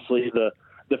because obviously the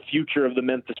future of the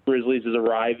Memphis Grizzlies is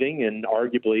arriving, and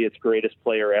arguably its greatest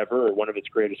player ever, or one of its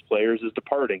greatest players, is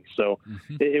departing. So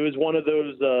it was one of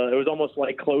those, it was almost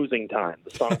like closing time,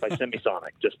 the song by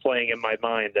Semisonic, just playing in my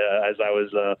mind as I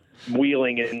was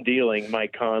wheeling and dealing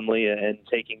Mike Conley and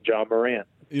taking Ja Morant.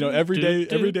 You know, every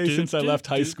day since I left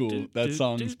high school, that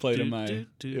song's played in my head.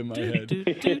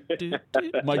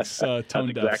 Mike's tone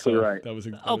deaf. Exactly right. That was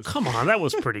come on, that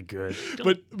was pretty good.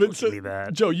 But so, give me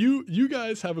that. Joe, you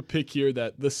guys have a pick here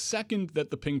that the second that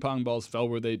the ping pong balls fell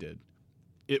where they did,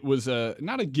 it was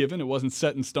not a given. It wasn't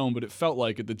set in stone, but it felt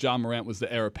like it. That Ja Morant was the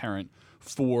heir apparent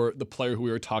for the player who we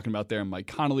were talking about there, Mike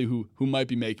Conley, who might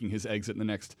be making his exit in the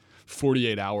next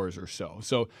 48 hours or so.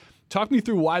 So. Talk me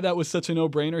through why that was such a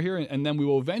no-brainer here, and then we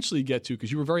will eventually get to, because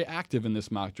you were very active in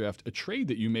this mock draft, a trade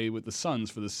that you made with the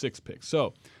Suns for the 6th pick.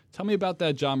 So tell me about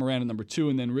that Ja Morant at number 2,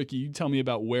 and then, Ricky, you tell me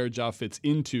about where Ja fits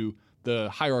into the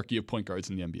hierarchy of point guards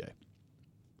in the NBA.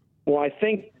 Well, I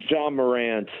think Ja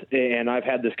Morant, and I've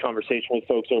had this conversation with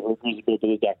folks over at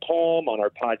GrizzlyBlues.com on our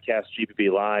podcast,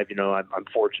 GBB Live. You know, I'm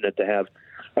fortunate to have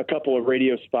a couple of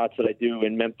radio spots that I do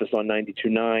in Memphis on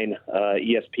 92.9,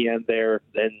 ESPN there,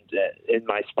 and in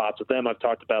my spots with them, I've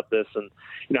talked about this, and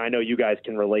you know, I know you guys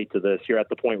can relate to this. You're at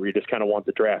the point where you just kind of want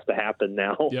the draft to happen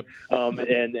now, yep.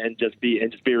 and just be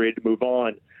ready to move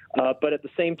on. But at the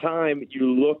same time,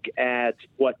 you look at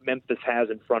what Memphis has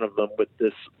in front of them with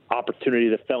this opportunity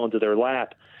that fell into their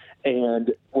lap,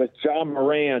 and with Ja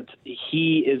Morant,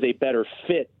 he is a better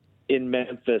fit in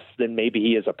Memphis than maybe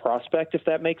he is a prospect, if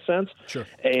that makes sense. Sure.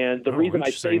 And the reason I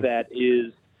say that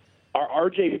is our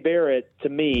RJ Barrett, to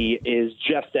me, is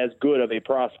just as good of a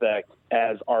prospect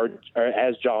as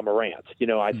Ja Morant. You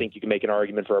know, I think you can make an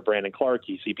argument for a Brandon Clark.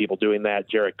 You see people doing that,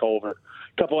 Jarrett Culver,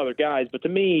 a couple other guys. But for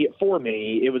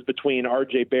me, it was between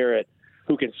RJ Barrett,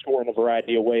 who can score in a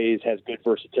variety of ways, has good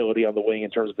versatility on the wing in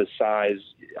terms of his size,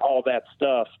 all that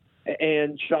stuff,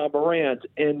 and Ja Morant.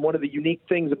 And one of the unique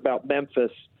things about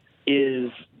Memphis is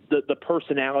the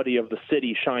personality of the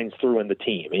city shines through in the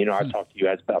team. You know, I've talked to you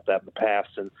guys about that in the past,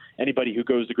 and anybody who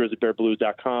goes to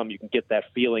GrizzlyBearBlues.com, you can get that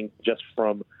feeling just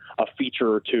from a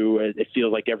feature or two. It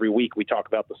feels like every week we talk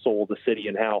about the soul of the city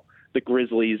and how the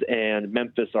Grizzlies and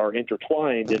Memphis are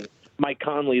intertwined. And Mike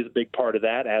Conley is a big part of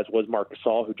that, as was Marc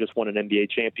Gasol, who just won an NBA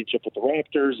championship with the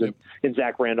Raptors, and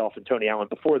Zach Randolph and Tony Allen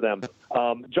before them.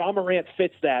 Ja Morant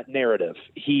fits that narrative.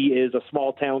 He is a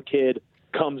small-town kid,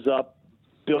 comes up,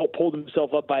 pulled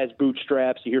himself up by his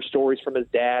bootstraps. You hear stories from his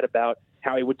dad about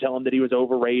how he would tell him that he was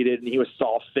overrated and he was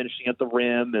soft finishing at the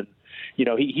rim. And, you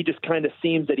know, he just kind of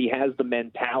seems that he has the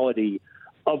mentality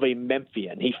of a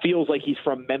Memphian. He feels like he's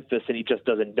from Memphis and he just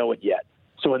doesn't know it yet.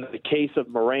 So in the case of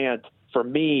Morant, for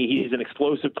me, he's an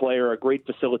explosive player, a great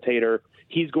facilitator.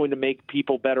 He's going to make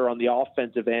people better on the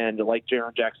offensive end, like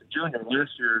Jaren Jackson Jr.,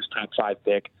 last year's top 5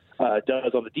 pick,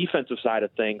 does on the defensive side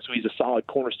of things. So he's a solid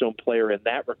cornerstone player in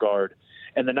that regard.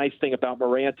 And the nice thing about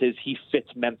Morant is he fits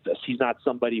Memphis. He's not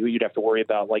somebody who you'd have to worry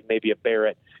about, like maybe a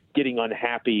Barrett, getting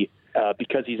unhappy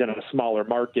because he's in a smaller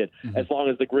market. Mm-hmm. As long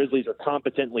as the Grizzlies are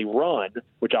competently run,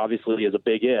 which obviously is a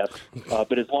big if,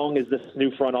 but as long as this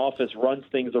new front office runs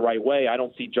things the right way, I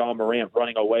don't see Ja Morant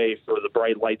running away for the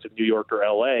bright lights of New York or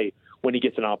L.A. when he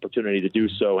gets an opportunity to do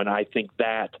so. And I think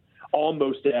that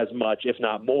almost as much, if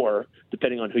not more,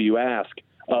 depending on who you ask,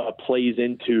 plays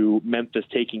into Memphis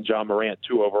taking Ja Morant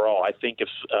 2 overall. I think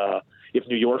if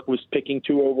New York was picking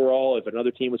 2 overall, if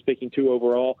another team was picking 2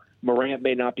 overall, Morant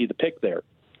may not be the pick there.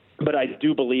 But I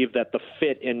do believe that the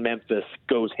fit in Memphis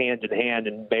goes hand in hand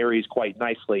and marries quite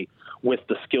nicely with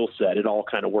the skill set. It all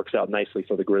kind of works out nicely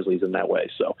for the Grizzlies in that way.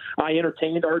 So I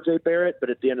entertained RJ Barrett, but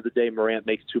at the end of the day, Morant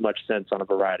makes too much sense on a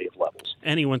variety of levels.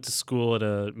 And he went to school at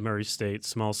a Murray State,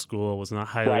 small school, was not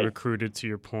highly recruited, to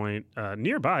your point.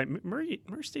 Nearby, Murray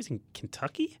State's in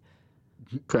Kentucky?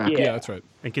 Correct. Yeah, that's right.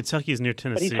 And Kentucky is near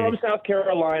Tennessee. But he's from South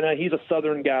Carolina. He's a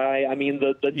Southern guy. I mean,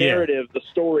 the narrative, the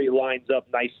story lines up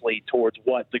nicely towards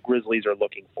what the Grizzlies are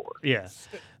looking for. Yeah.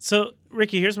 So,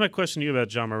 Ricky, here's my question to you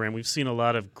about Ja Morant. We've seen a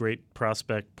lot of great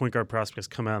point guard prospects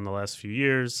come out in the last few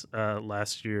years.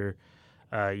 Last year,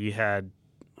 You had,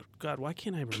 God, why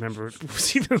can't I remember? It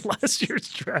was even last year's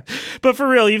draft. But for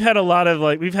real, we've had a lot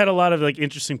of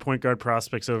interesting point guard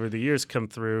prospects over the years come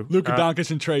through. Luka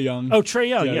Doncic and Trae Young. Oh, Trae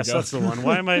Young. Yes, that's the one.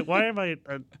 Why am I?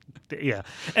 Yeah.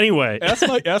 Anyway,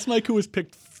 ask Mike who was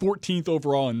picked 14th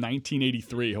overall in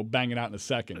 1983. He'll bang it out in a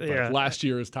second. But last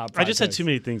year is top 5. I just had too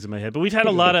many things in my head. But we've had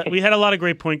a lot of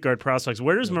great point guard prospects.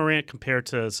 Where does Morant compare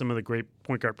to some of the great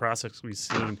point guard prospects we've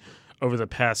seen over the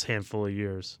past handful of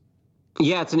years?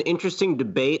 Yeah, it's an interesting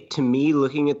debate to me,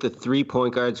 looking at the 3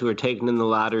 point guards who were taken in the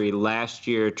lottery last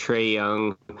year, Trae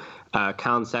Young,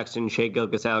 Colin Sexton, Shai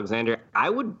Gilgeous-Alexander. I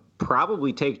would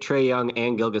probably take Trae Young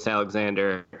and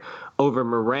Gilgeous-Alexander over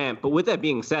Morant. But with that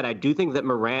being said, I do think that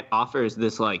Morant offers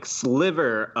this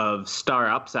sliver of star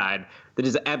upside that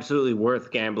is absolutely worth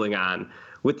gambling on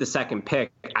with the second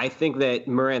pick. I think that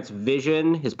Morant's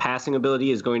vision, his passing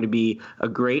ability is going to be a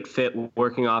great fit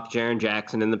working off Jaren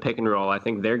Jackson in the pick and roll. I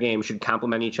think their game should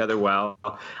complement each other well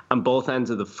on both ends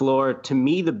of the floor. To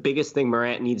me, the biggest thing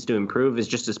Morant needs to improve is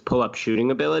just his pull-up shooting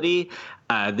ability.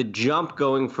 The jump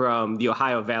going from the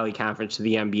Ohio Valley Conference to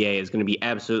the NBA is going to be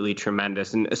absolutely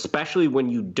tremendous, and especially when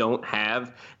you don't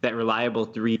have that reliable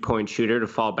three-point shot to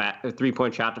fall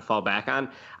back on.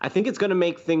 I think it's going to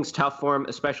make things tough for him,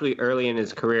 especially early in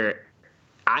his career.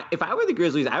 If I were the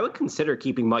Grizzlies, I would consider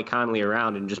keeping Mike Conley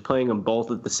around and just playing them both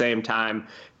at the same time.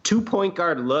 2 point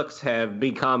guard looks have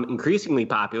become increasingly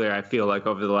popular, I feel like,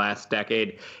 over the last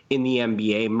decade in the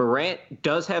NBA. Morant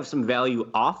does have some value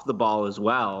off the ball as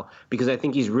well, because I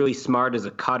think he's really smart as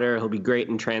a cutter. He'll be great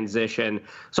in transition.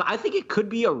 So I think it could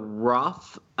be a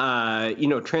rough,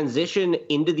 transition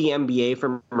into the NBA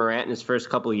for Morant in his first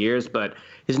couple of years, but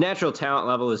his natural talent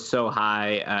level is so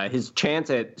high. His chance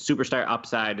at superstar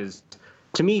upside is,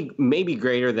 to me, maybe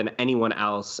greater than anyone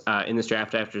else in this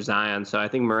draft after Zion. So I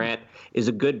think Morant is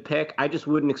a good pick. I just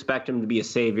wouldn't expect him to be a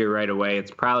savior right away.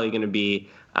 It's probably going to be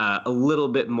a little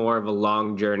bit more of a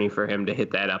long journey for him to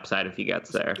hit that upside if he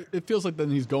gets there. It feels like then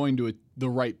he's going to the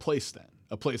right place then.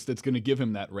 A place that's going to give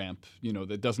him that ramp,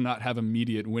 that does not have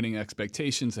immediate winning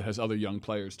expectations, that has other young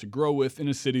players to grow with in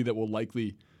a city that will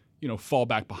likely fall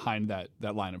back behind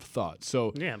that line of thought.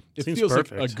 So yeah, it feels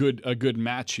perfect. like a good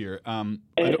match here.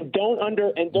 Don't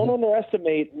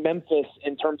underestimate Memphis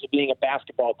in terms of being a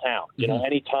basketball town.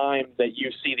 Anytime that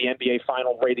you see the NBA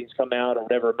final ratings come out or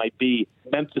whatever it might be,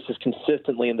 Memphis is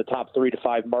consistently in the top 3 to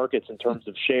 5 markets in terms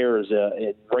of shares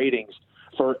and ratings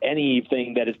for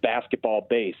anything that is basketball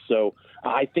based. So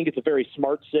I think it's a very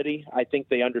smart city. I think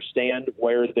they understand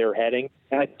where they're heading.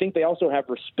 And I think they also have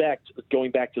respect,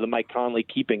 going back to the Mike Conley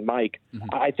keeping Mike. Mm-hmm.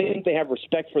 I think they have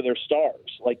respect for their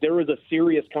stars. Like, there was a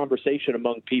serious conversation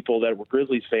among people that were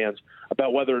Grizzlies fans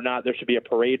about whether or not there should be a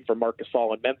parade for Marc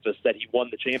Gasol in Memphis that he won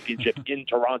the championship in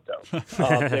Toronto.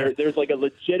 There's like a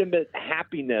legitimate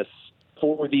happiness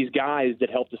for these guys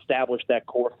that helped establish that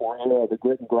core formula, the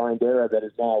grit and grind era that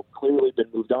has now clearly been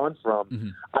moved on from. Mm-hmm.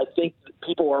 I think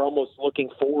people are almost looking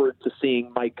forward to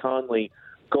seeing Mike Conley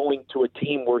going to a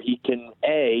team where he can,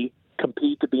 A,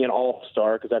 compete to be an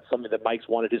all-star, because that's something that Mike's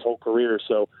wanted his whole career.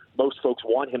 So most folks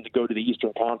want him to go to the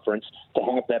Eastern Conference to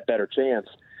have that better chance.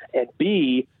 And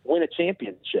B, win a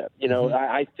championship.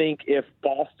 I think if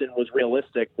Boston was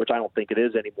realistic, which I don't think it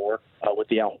is anymore with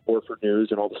the Al Horford news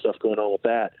and all the stuff going on with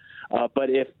that, but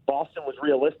if Boston was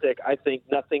realistic, I think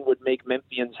nothing would make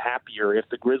Memphians happier if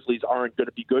the Grizzlies aren't going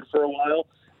to be good for a while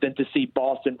than to see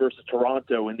Boston versus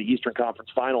Toronto in the Eastern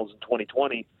Conference Finals in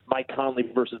 2020, Mike Conley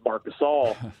versus Marc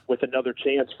Gasol, with another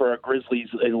chance for a Grizzlies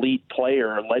elite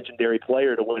player, a legendary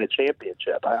player, to win a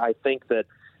championship. I think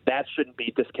that shouldn't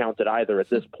be discounted either. At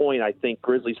this point, I think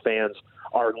Grizzlies fans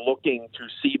are looking to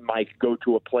see Mike go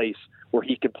to a place where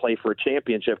he can play for a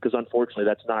championship, because unfortunately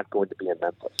that's not going to be in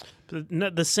Memphis.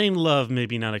 But the same love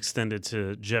maybe not extended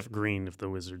to Jeff Green if the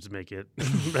Wizards make it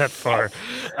that far.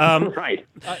 Right.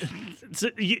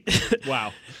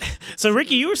 Wow. So,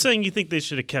 Ricky, you were saying you think they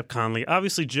should have kept Conley.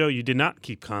 Obviously, Joe, you did not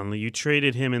keep Conley. You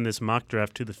traded him in this mock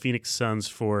draft to the Phoenix Suns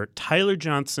for Tyler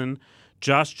Johnson,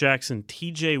 Josh Jackson,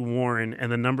 TJ Warren,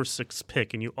 and the number 6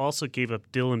 pick, and you also gave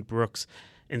up Dylan Brooks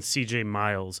and CJ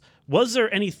Miles. Was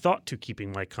there any thought to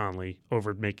keeping Mike Conley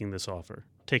over taking this offer?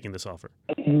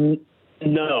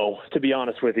 No, to be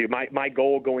honest with you. My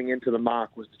goal going into the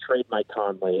mock was to trade Mike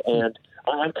Conley, and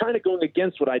I'm kind of going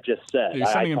against what I just said. You're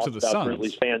sending him to the Suns.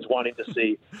 Grizzlies fans wanting to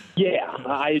see. Yeah,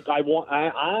 I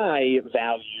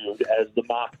valued, as the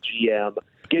mock GM,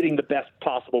 getting the best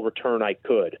possible return I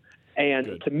could. And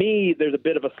Good. To me, there's a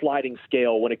bit of a sliding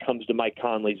scale when it comes to Mike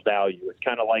Conley's value. It's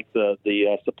kind of like the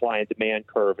supply and demand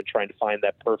curve and trying to find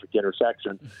that perfect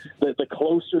intersection. The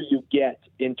closer you get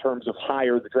in terms of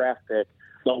higher the draft pick,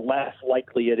 the less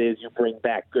likely it is you bring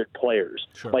back good players.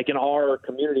 Sure. Like in our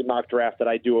community mock draft that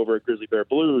I do over at Grizzly Bear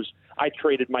Blues, I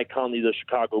traded Mike Conley to the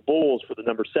Chicago Bulls for the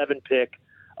number 7 pick,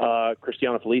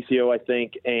 Cristiano Felicio, I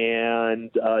think,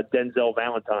 and Denzel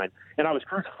Valentine. And I was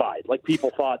crucified. Like,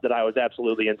 people thought that I was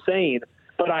absolutely insane,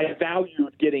 but I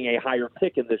valued getting a higher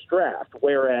pick in this draft.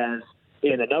 Whereas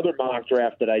in another mock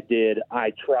draft that I did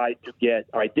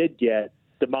did get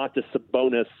Domantas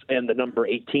Sabonis and the number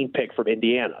 18 pick from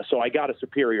Indiana. So I got a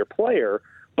superior player,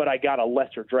 but I got a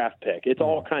lesser draft pick. It's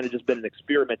all kind of just been an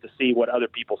experiment to see what other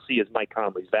people see as Mike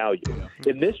Conley's value.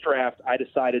 In this draft, I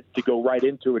decided to go right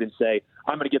into it and say,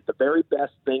 I'm going to get the very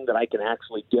best thing that I can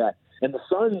actually get. And the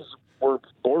Suns were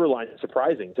borderline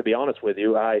surprising, to be honest with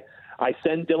you. I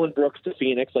send Dylan Brooks to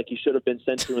Phoenix like he should have been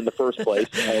sent to in the first place,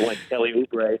 like Kelly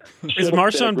Oubre. Is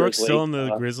Marshawn Brooks still in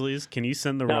the Grizzlies? Can you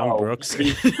send the wrong Brooks?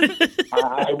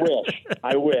 I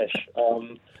wish.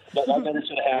 That never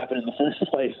should have happened in the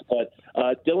first place.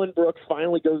 But Dylan Brooks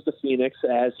finally goes to Phoenix,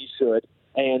 as he should,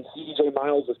 and C.J.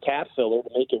 Miles is cap filler to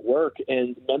make it work.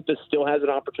 And Memphis still has an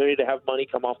opportunity to have money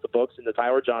come off the books in the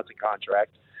Tyler Johnson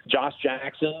contract. Josh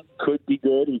Jackson could be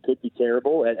good. He could be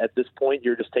terrible. At this point,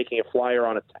 you're just taking a flyer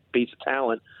on a piece of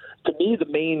talent. To me, the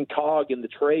main cog in the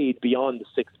trade beyond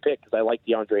the 6th pick, because I like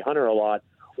DeAndre Hunter a lot,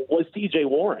 was T.J.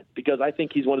 Warren, because I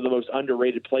think he's one of the most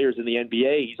underrated players in the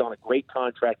NBA. He's on a great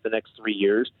contract the next 3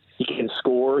 years. He can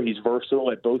score. He's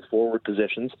versatile at both forward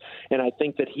positions. And I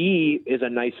think that he is a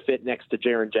nice fit next to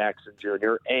Jaren Jackson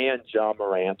Jr. and Ja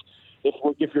Morant.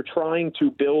 If you're trying to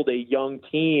build a young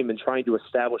team and trying to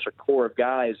establish a core of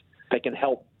guys that can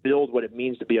help build what it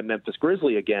means to be a Memphis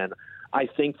Grizzly again, I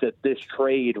think that this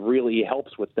trade really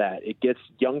helps with that. It gets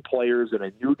young players in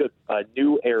a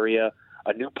new area,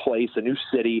 a new place, a new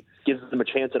city, gives them a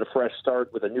chance at a fresh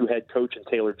start with a new head coach in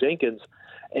Taylor Jenkins.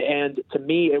 And to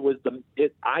me,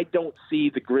 I don't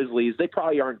see the Grizzlies. They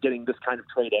probably aren't getting this kind of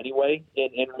trade anyway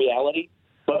in reality.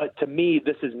 But to me,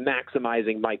 this is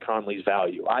maximizing Mike Conley's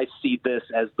value. I see this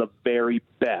as the very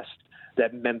best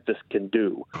that Memphis can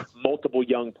do. Multiple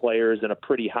young players and a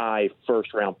pretty high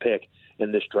first-round pick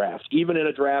in this draft. Even in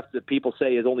a draft that people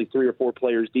say is only 3 or 4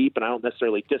 players deep, and I don't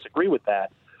necessarily disagree with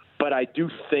that. But I do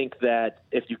think that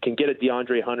if you can get a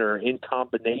DeAndre Hunter in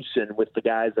combination with the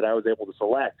guys that I was able to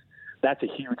select, that's a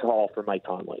huge haul for Mike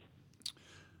Conley.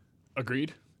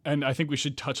 Agreed. And I think we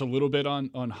should touch a little bit on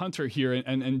Hunter here.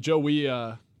 And Joe, we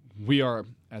are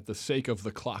at the sake of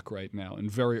the clock right now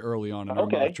and very early on in our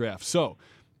mock draft. So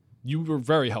you were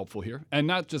very helpful here. And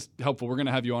not just helpful, we're going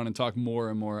to have you on and talk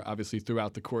more and more, obviously,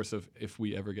 throughout the course of if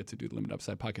we ever get to do the Limited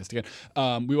Upside podcast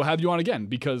again. We will have you on again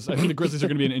because I think the Grizzlies are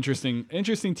going to be an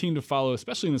interesting team to follow,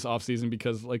 especially in this offseason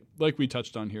because, like we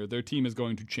touched on here, their team is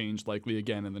going to change likely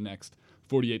again in the next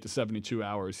 48 to 72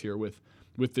 hours here with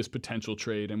this potential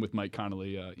trade and with Mike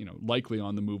Conley, likely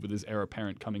on the move with his heir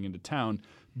apparent coming into town.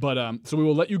 But so we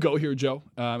will let you go here, Joe,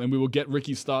 and we will get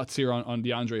Ricky's thoughts here on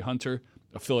DeAndre Hunter,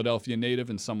 a Philadelphia native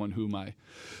and someone whom I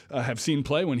have seen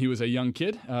play when he was a young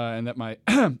kid, and that my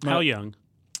how young?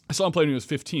 I saw him play when he was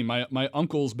 15. My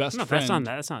uncle's best friend.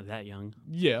 That's not that young.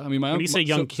 Yeah, I mean, when you say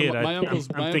young kid, my uncle's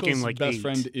thinking like best 8.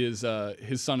 friend is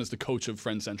his son is the coach of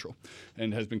Friend Central,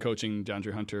 and has been coaching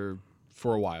DeAndre Hunter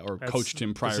for a while, or coached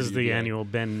him prior to This is the UVA. annual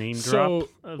Ben name drop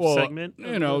segment.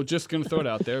 Just going to throw it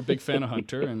out there. Big fan of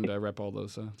Hunter, and I rep all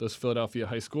those Philadelphia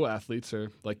high school athletes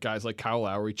are like guys like Kyle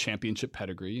Lowry, championship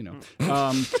pedigree,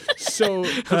 So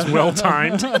that's well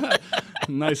timed.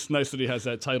 Nice that he has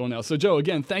that title now. So Joe,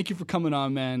 again, thank you for coming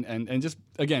on, man. And just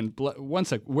again, one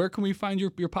sec, where can we find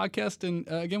your podcast? And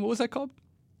again, what was that called?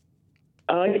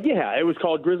 It was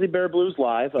called Grizzly Bear Blues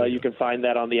Live. You can find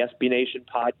that on the SB Nation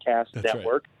Podcast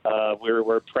Network. Right.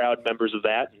 We're proud members of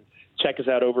that. Check us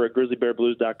out over at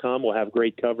grizzlybearblues.com. We'll have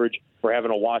great coverage. We're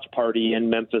having a watch party in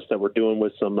Memphis that we're doing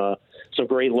with some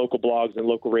great local blogs and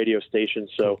local radio stations.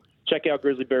 So check out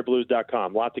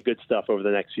grizzlybearblues.com. Lots of good stuff over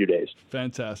the next few days.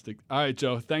 Fantastic. All right,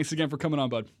 Joe. Thanks again for coming on,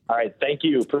 bud. All right. Thank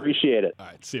you. Appreciate it. All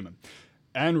right. See you, man.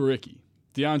 And Ricky.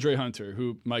 DeAndre Hunter,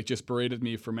 who Mike just berated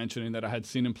me for mentioning that I had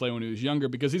seen him play when he was younger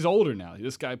because he's older now.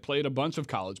 This guy played a bunch of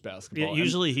college basketball. Yeah,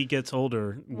 usually he gets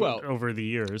older over the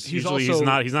years. He's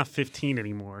 15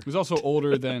 anymore. He's also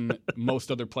older than most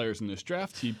other players in this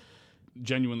draft. He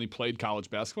genuinely played college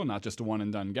basketball, not just a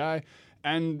one-and-done guy,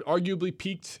 and arguably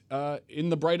peaked in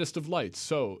the brightest of lights.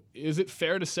 So is it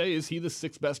fair to say, is he the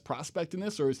 6th best prospect in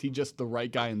this, or is he just the right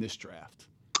guy in this draft?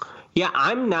 Yeah,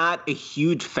 I'm not a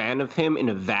huge fan of him in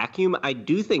a vacuum. I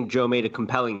do think Joe made a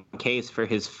compelling case for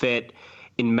his fit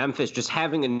in Memphis, just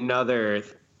having another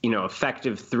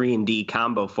effective 3-and-D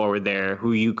combo forward there,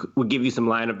 who would give you some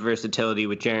lineup versatility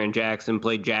with Jaren Jackson,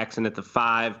 play Jackson at the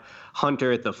 5,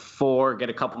 Hunter at the 4, get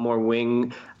a couple more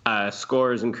wing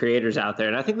scorers and creators out there.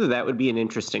 And I think that would be an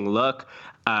interesting look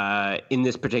in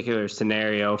this particular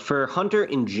scenario. For Hunter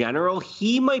in general,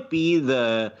 he might be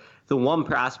the one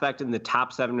prospect in the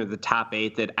top 7 or the top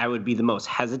 8 that I would be the most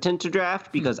hesitant to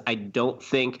draft, because I don't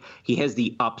think he has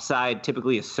the upside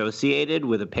typically associated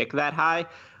with a pick that high.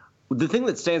 The thing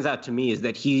that stands out to me is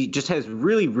that he just has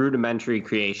really rudimentary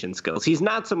creation skills. He's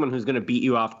not someone who's going to beat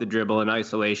you off the dribble in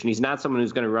isolation. He's not someone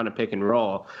who's going to run a pick and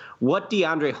roll. What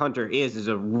DeAndre Hunter is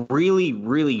a really,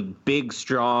 really big,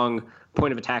 strong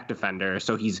point of attack defender.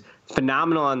 So he's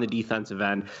phenomenal on the defensive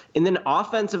end. And then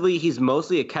offensively, he's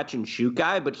mostly a catch and shoot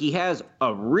guy, but he has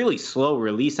a really slow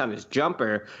release on his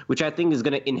jumper, which I think is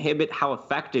going to inhibit how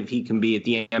effective he can be at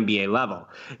the NBA level.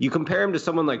 You compare him to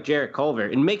someone like Jarrett Culver,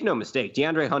 and make no mistake,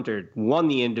 DeAndre Hunter won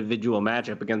the individual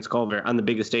matchup against Culver on the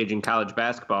biggest stage in college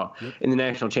basketball in the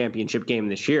national championship game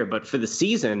this year. But for the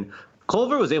season,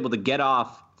 Culver was able to get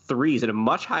off threes at a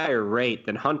much higher rate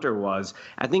than Hunter was.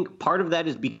 I think part of that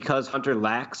is because Hunter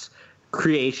lacks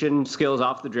creation skills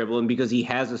off the dribble and because he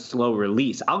has a slow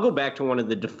release. I'll go back to one of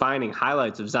the defining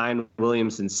highlights of Zion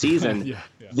Williamson's season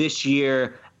this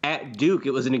year at Duke.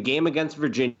 It was in a game against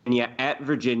Virginia, at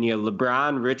Virginia.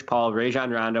 LeBron, Rich Paul,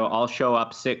 Rajon Rondo all show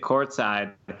up, sit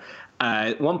courtside.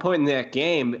 At one point in that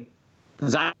game,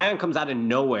 Zion comes out of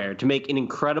nowhere to make an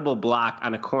incredible block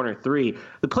on a corner 3.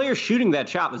 The player shooting that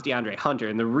shot was DeAndre Hunter.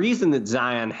 And the reason that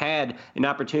Zion had an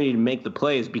opportunity to make the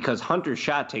play is because Hunter's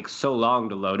shot takes so long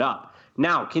to load up.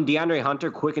 Now, can DeAndre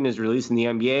Hunter quicken his release in the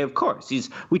NBA? Of course.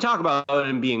 We talk about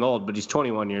him being old, but he's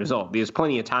 21 years old. He has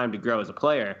plenty of time to grow as a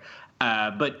player.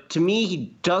 But to me,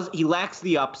 he lacks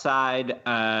the upside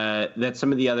that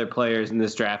some of the other players in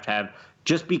this draft have,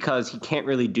 just because he can't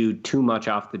really do too much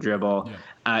off the dribble. Yeah.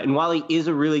 And while he is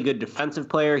a really good defensive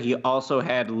player, he also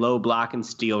had low block and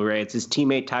steal rates. His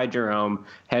teammate Ty Jerome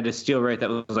had a steal rate that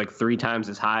was like 3 times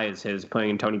as high as his, playing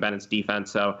in Tony Bennett's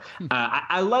defense. So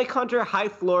I like Hunter, high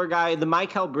floor guy. The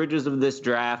Mikal Bridges of this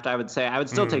draft, I would say. I would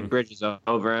still take Bridges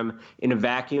over him in a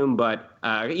vacuum, but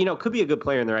could be a good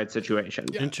player in the right situation.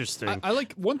 Yeah. Interesting. I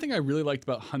like, one thing I really liked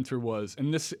about Hunter was,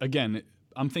 and this, again,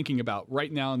 I'm thinking about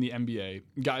right now in the NBA,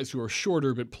 guys who are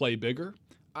shorter but play bigger.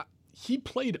 He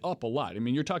played up a lot. I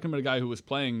mean, you're talking about a guy who was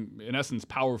playing, in essence,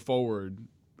 power forward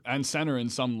and center in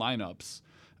some lineups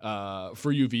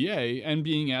for UVA, and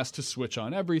being asked to switch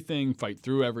on everything, fight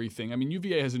through everything. I mean,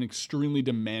 UVA has an extremely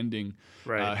demanding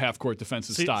half-court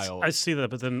defensive style. I see that,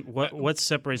 but then what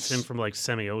separates him from like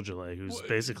Semi Ojeleye, who's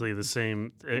basically the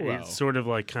same? It's sort of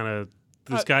like kind of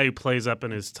this guy who plays up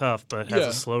and is tough, but has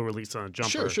a slow release on a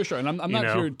jumper. Sure. And I'm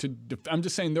not here to. I'm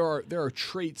just saying there are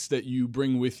traits that you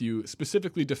bring with you,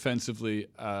 specifically defensively.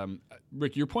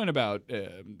 Rick, your point about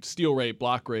steal rate,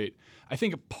 block rate. I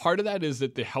think part of that is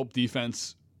that the help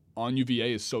defense on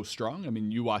UVA is so strong. I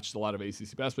mean, you watched a lot of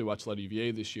ACC basketball, you watched a lot of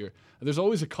UVA this year. There's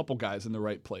always a couple guys in the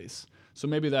right place. So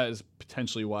maybe that is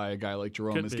potentially why a guy like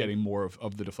Jerome is getting more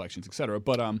of the deflections, et cetera.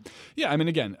 But I mean,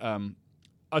 again.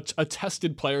 A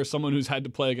tested player, someone who's had to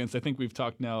play against, I think we've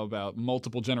talked now about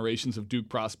multiple generations of Duke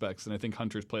prospects, and I think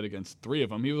Hunter's played against 3 of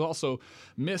them. He was also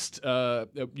missed,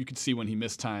 you could see when he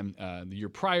missed time the year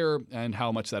prior and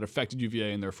how much that affected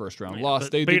UVA in their first-round loss.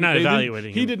 But you're not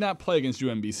evaluating him. He did not play against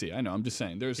UMBC. I know, I'm just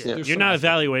saying. You're not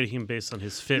evaluating him based on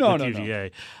his fit with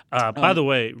UVA. By the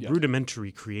way,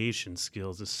 rudimentary creation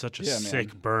skills is such a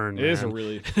sick burn, man. It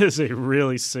is a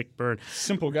really sick burn.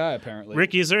 Simple guy, apparently.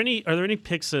 Ricky, are there any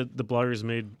picks that the bloggers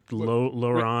made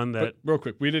lower on that? Real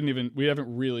quick, we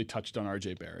haven't really touched on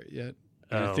RJ Barrett yet.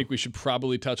 I think we should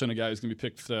probably touch on a guy who's going to be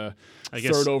picked third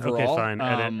overall. Okay,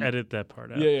 fine. Edit that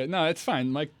part out. Yeah. No, it's fine,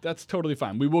 Mike. That's totally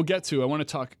fine. We will get to. I want to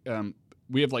talk.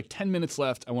 We have like 10 minutes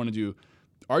left. I want to do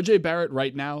RJ Barrett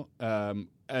right now,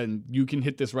 and you can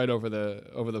hit this right over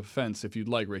the fence if you'd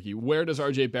like, Ricky. Where does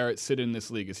RJ Barrett sit in this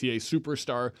league? Is he a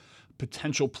superstar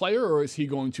potential player, or is he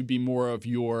going to be more of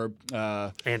your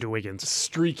Andrew Wiggins,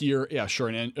 streakier? Yeah, sure,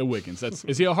 and a Wiggins.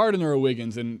 Is he a Harden or a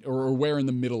Wiggins, or where in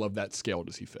the middle of that scale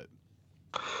does he fit?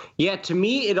 Yeah, to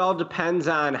me, it all depends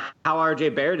on how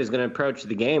RJ Barrett is going to approach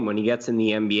the game when he gets in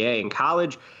the NBA. In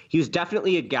college, he was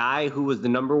definitely a guy who was the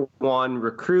number one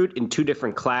recruit in 2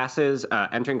 different classes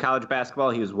entering college basketball.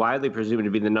 He was widely presumed to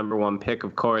be the number 1 pick,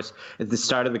 of course, at the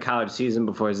start of the college season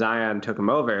before Zion took him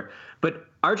over. But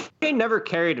RJ never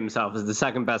carried himself as the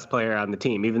second best player on the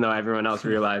team, even though everyone else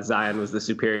realized Zion was the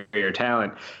superior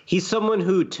talent. He's someone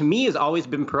who, to me, has always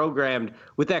been programmed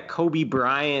with that Kobe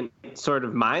Bryant sort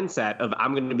of mindset of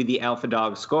I'm going to be the alpha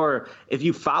dog scorer. If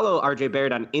you follow RJ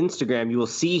Barrett on Instagram, you will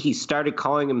see he started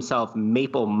calling himself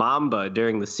Maple Mamba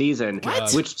during the season,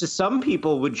 which to some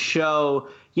people would show,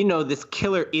 you know, this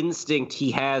killer instinct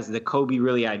he has that Kobe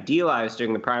really idealized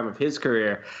during the prime of his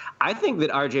career. I think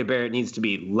that RJ Barrett needs to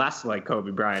be less like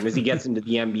Kobe Bryant as he gets into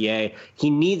the NBA. He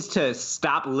needs to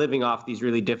stop living off these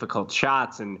really difficult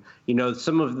shots. And, you know,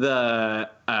 some of the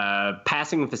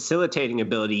passing and facilitating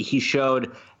ability he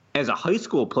showed as a high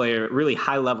school player at really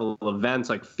high-level events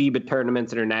like FIBA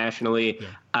tournaments internationally,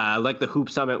 like the Hoop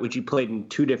Summit, which he played in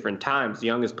 2 different times, the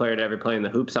youngest player to ever play in the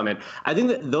Hoop Summit. I think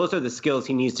that those are the skills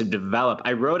he needs to develop.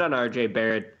 I wrote on RJ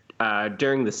Barrett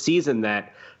during the season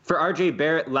that for RJ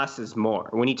Barrett, less is more.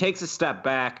 When he takes a step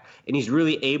back and he's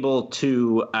really able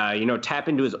to, tap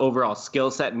into his overall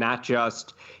skill set, not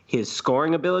just his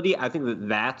scoring ability, I think that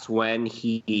that's when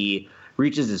he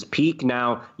reaches his peak.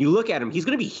 Now, you look at him, he's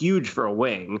going to be huge for a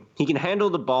wing. He can handle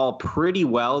the ball pretty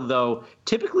well, though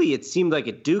typically it seemed like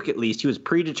at Duke, at least, he was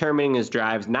predetermining his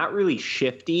drives, not really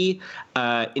shifty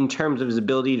in terms of his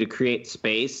ability to create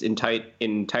space in tight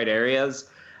areas.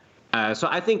 So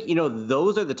I think, you know,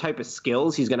 those are the type of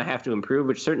skills he's going to have to improve,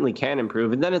 which certainly can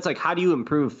improve. And then it's like, how do you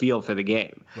improve feel for the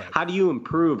game? Right. How do you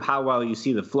improve how well you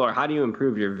see the floor? How do you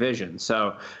improve your vision?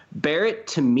 So Barrett,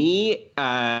 to me,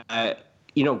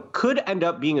 could end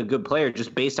up being a good player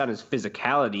just based on his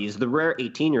physicality. He's the rare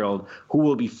 18-year-old who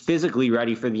will be physically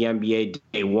ready for the NBA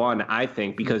day one, I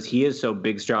think, because he is so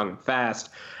big, strong, and fast.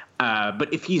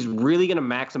 But if he's really going to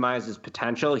maximize his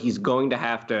potential, he's going to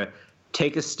have to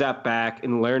take a step back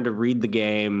and learn to read the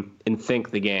game and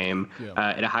think the game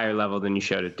at a higher level than you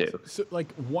showed it do. So,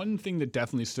 like, one thing that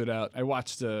definitely stood out, I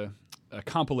watched a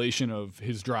compilation of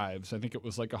his drives. I think it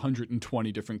was like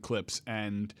 120 different clips.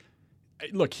 And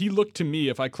look, he looked to me,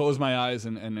 if I closed my eyes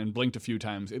and blinked a few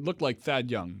times, it looked like Thad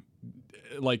Young,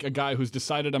 like a guy who's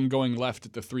decided I'm going left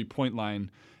at the three-point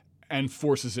line and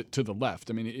forces it to the left.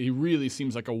 I mean, he really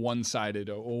seems like a one-sided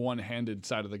or one-handed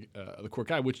side of the court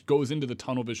guy, which goes into the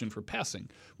tunnel vision for passing.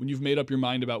 When you've made up your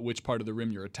mind about which part of the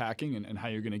rim you're attacking and how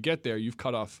you're going to get there, you've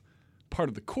cut off part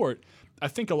of the court. I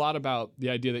think a lot about the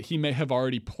idea that he may have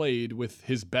already played with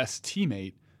his best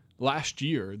teammate last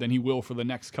year than he will for the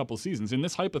next couple seasons. In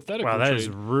this hypothetical trade... Wow, that is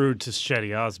rude to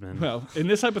Cedi Osman. Well, in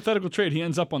this hypothetical trade, he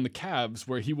ends up on the Cavs,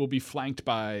 where he will be flanked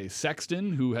by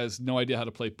Sexton, who has no idea how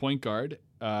to play point guard,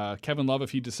 Kevin Love if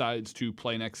he decides to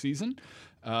play next season.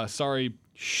 Sorry,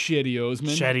 Cedi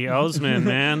Osman. Cedi Osman,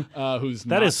 man.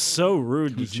 That is so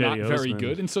rude to Cedi Osman. Not very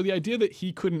good. And so the idea that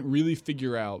he couldn't really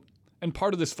figure out, and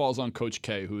part of this falls on Coach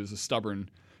K, who is a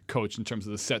stubborn coach in terms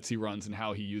of the sets he runs and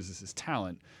how he uses his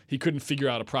talent. He couldn't figure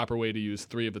out a proper way to use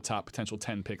 3 of the top potential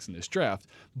 10 picks in this draft.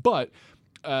 But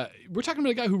we're talking about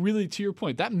a guy who really, to your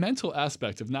point, that mental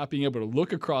aspect of not being able to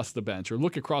look across the bench or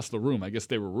look across the room, I guess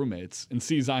they were roommates, and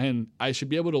see Zion, I should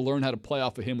be able to learn how to play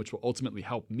off of him, which will ultimately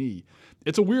help me.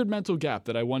 It's a weird mental gap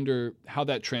that I wonder how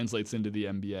that translates into the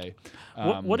NBA.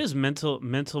 What is mental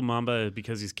Mamba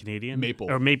because he's Canadian?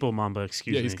 Maple Mamba,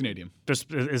 excuse me. Yeah, he's Canadian.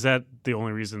 Is that the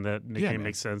only reason that nickname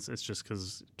makes sense? It's just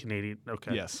because Canadian?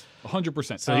 Okay. Yes,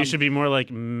 100%. So he should be more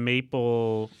like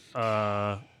Maple...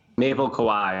 Maple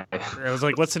Kawhi. I was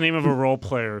like, what's the name of a role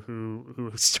player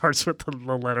who starts with the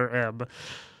letter M?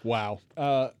 Wow.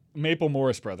 Maple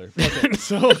Morris brother. Okay,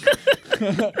 so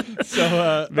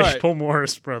Maple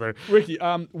Morris brother. Ricky,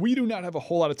 we do not have a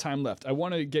whole lot of time left. I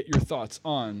want to get your thoughts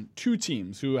on 2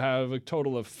 teams who have a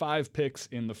total of 5 picks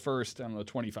in the first,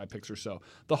 25 picks or so.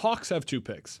 The Hawks have 2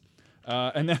 picks.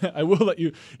 And then I will let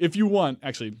you, if you want,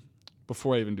 actually,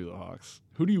 before I even do the Hawks,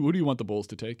 who do you want the Bulls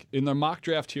to take? In their mock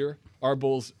draft here, our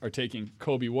Bulls are taking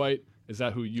Kobe White. Is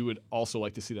that who you would also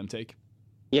like to see them take?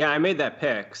 Yeah, I made that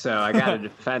pick, so I got to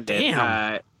defend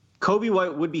it. Kobe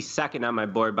White would be second on my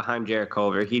board behind Jarrett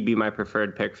Culver. He'd be my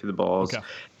preferred pick for the Bulls. Okay.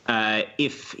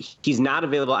 If he's not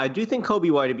available, I do think Kobe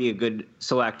White would be a good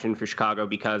selection for Chicago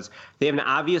because they have an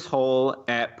obvious hole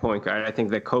at point guard. I think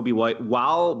that Kobe White,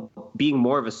 while being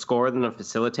more of a scorer than a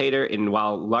facilitator and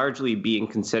while largely being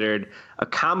considered a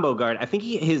combo guard, I think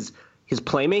his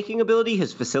playmaking ability,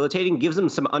 his facilitating, gives him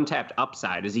some untapped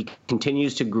upside as he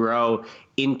continues to grow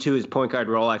into his point guard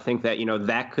role. I think that,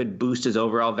 that could boost his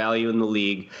overall value in the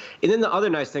league. And then the other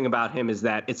nice thing about him is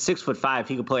that at 6'5",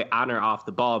 he could play on or off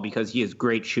the ball because he has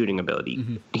great shooting ability.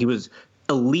 Mm-hmm. He was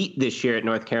elite this year at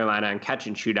North Carolina on catch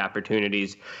and shoot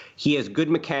opportunities. He has good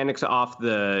mechanics off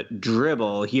the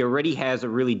dribble. He already has a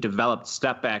really developed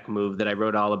step back move that I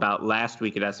wrote all about last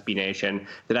week at SB Nation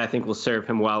that I think will serve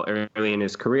him well early in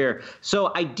his career.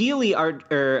 So ideally,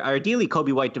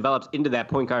 Coby White develops into that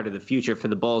point guard of the future for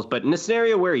the Bulls. But in a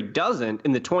scenario where he doesn't,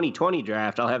 in the 2020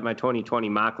 draft, I'll have my 2020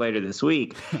 mock later this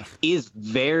week, is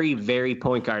very, very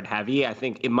point guard heavy. I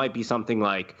think it might be something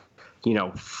like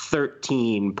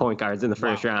 13 point guards in the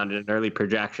first round in an early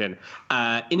projection.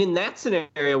 And in that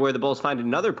scenario where the Bulls find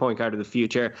another point guard of the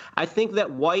future, I think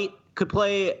that White could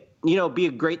play, be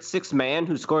a great sixth man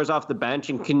who scores off the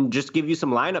bench and can just give you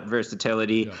some lineup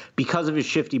versatility because of his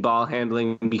shifty ball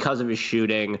handling, because of his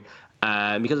shooting.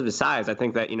 Because of his size, I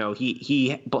think that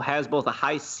he has both a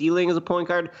high ceiling as a point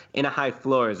guard and a high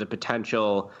floor as a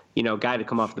potential guy to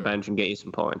come off the bench and get you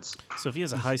some points. So if he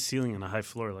has a high ceiling and a high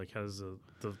floor, like how does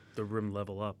the room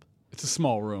level up? It's a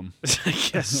small room. I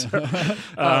guess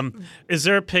so. Is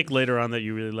there a pick later on that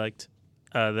you really liked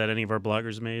that any of our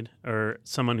bloggers made, or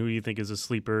someone who you think is a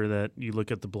sleeper that you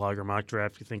look at the blogger mock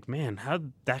draft, you think, man, how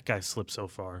did that guy slip so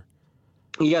far?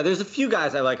 Yeah, there's a few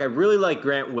guys I like. I really like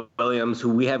Grant Williams, who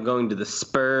we have going to the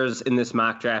Spurs in this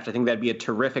mock draft. I think that'd be a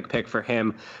terrific pick for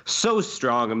him. So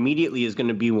strong, immediately is going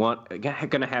to be going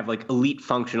to have like elite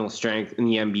functional strength in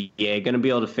the NBA. Going to be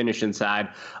able to finish inside.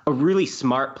 A really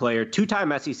smart player,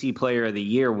 2-time SEC Player of the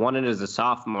Year, won it as a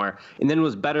sophomore, and then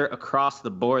was better across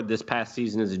the board this past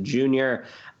season as a junior.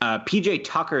 PJ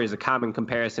Tucker is a common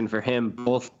comparison for him.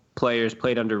 Both players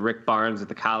played under Rick Barnes at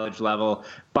the college level.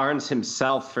 Barnes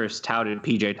himself first touted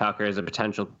PJ Tucker as a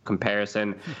potential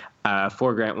comparison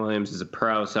for Grant Williams as a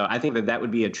pro. So I think that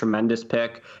would be a tremendous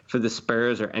pick for the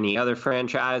Spurs or any other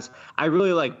franchise. I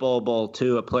really like Bol Bol,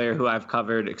 too, a player who I've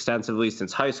covered extensively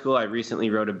since high school. I recently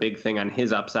wrote a big thing on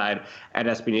his upside at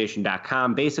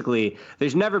SBNation.com. Basically,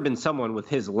 there's never been someone with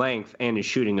his length and his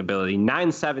shooting ability.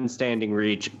 9'7" standing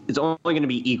reach is only going to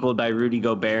be equaled by Rudy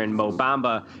Gobert and Mo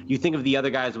Bamba. You think of the other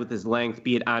guys with his length,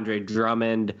 be it Andre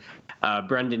Drummond,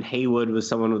 Brendan Haywood was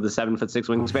someone with a 7'6"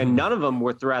 wingspan. None of them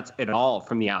were threats at all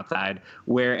from the outside,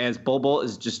 whereas Bol Bol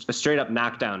is just a straight-up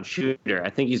knockdown shooter.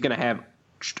 I think he's going to have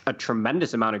a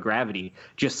tremendous amount of gravity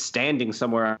just standing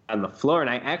somewhere on the floor, and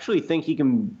I actually think he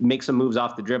can make some moves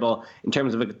off the dribble in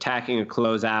terms of attacking a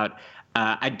closeout.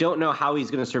 I don't know how he's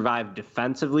going to survive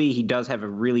defensively. He does have a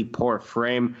really poor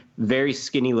frame, very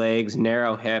skinny legs,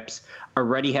 narrow hips,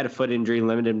 already had a foot injury,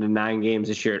 limited him to 9 games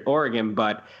this year at Oregon,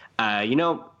 but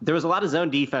there was a lot of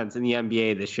zone defense in the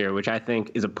NBA this year, which I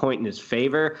think is a point in his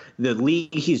favor. The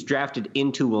league he's drafted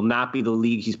into will not be the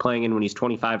league he's playing in when he's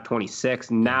 25,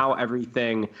 26. Now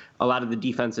a lot of the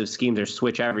defensive schemes are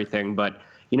switch everything. But,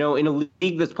 in a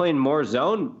league that's playing more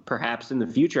zone, perhaps in the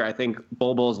future, I think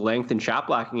Bol Bol's length and shot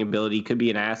blocking ability could be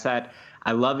an asset.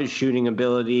 I love his shooting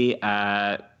ability.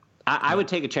 I would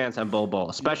take a chance on Bol Bol,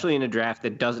 especially in a draft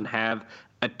that doesn't have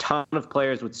a ton of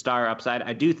players with star upside.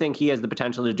 I do think he has the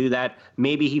potential to do that.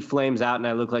 Maybe he flames out and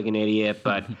I look like an idiot,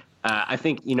 but I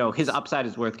think, his upside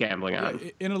is worth gambling on.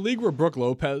 In a league where Brook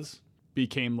Lopez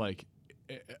became like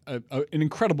an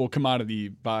incredible commodity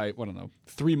by,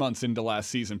 3 months into last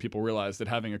season, people realized that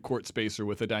having a court spacer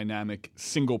with a dynamic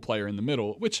single player in the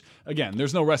middle, which, again,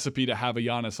 there's no recipe to have a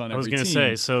Giannis on every team. I was going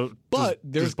to say, so but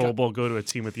does Bol Bol go to a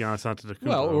team with Giannis Antetokounmpo?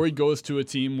 Well, or he goes to a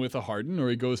team with a Harden, or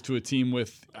he goes to a team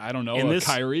with, a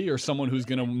Kyrie, or someone who's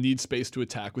going to need space to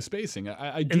attack with spacing.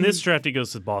 In this draft, he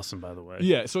goes to Boston, by the way.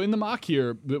 Yeah, so in the mock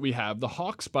here that we have, the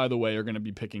Hawks, by the way, are going to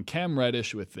be picking Cam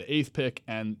Reddish with the 8th pick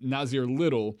and Nasir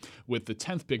Little with the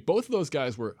 10th pick. Both of those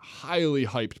guys were highly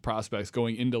hyped prospects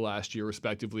going into last year,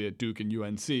 respectively, at Duke and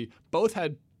UNC. Both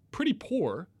had pretty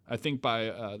poor, I think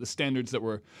by the standards that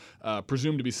were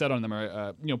presumed to be set on them,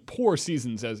 are poor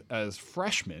seasons as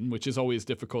freshmen, which is always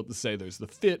difficult to say. There's the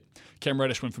fit. Cam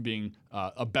Reddish went from being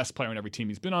a best player on every team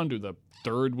he's been on to the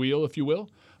third wheel, if you will,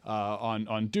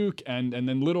 on Duke, and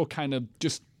then Little kind of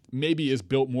just maybe is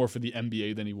built more for the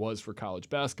NBA than he was for college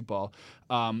basketball.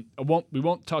 We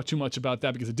won't talk too much about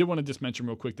that because I did want to just mention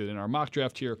real quick that in our mock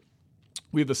draft here,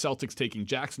 we have the Celtics taking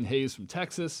Jackson Hayes from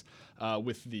Texas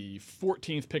with the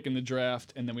 14th pick in the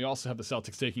draft, and then we also have the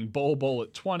Celtics taking Bol Bol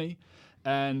at 20.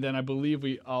 And then I believe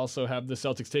we also have the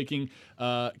Celtics taking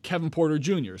Kevin Porter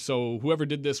Jr. So whoever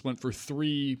did this went for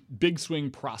 3 big swing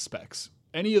prospects.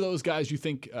 Any of those guys you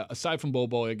think, aside from Bol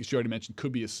Bol, I guess you already mentioned,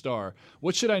 could be a star.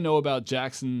 What should I know about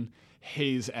Jackson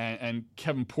Hayes and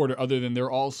Kevin Porter other than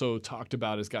they're also talked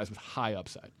about as guys with high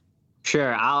upside?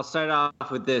 Sure. I'll start off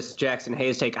with this Jackson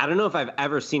Hayes take. I don't know if I've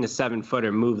ever seen a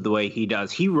 7-footer move the way he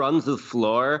does. He runs the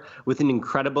floor with an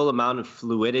incredible amount of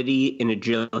fluidity and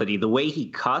agility. The way he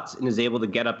cuts and is able to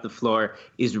get up the floor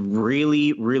is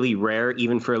really, really rare,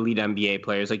 even for elite NBA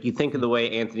players. Like, you think of the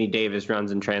way Anthony Davis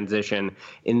runs in transition,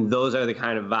 and those are the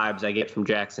kind of vibes I get from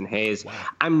Jackson Hayes. Wow.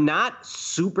 I'm not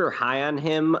super high on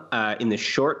him in the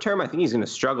short term. I think he's going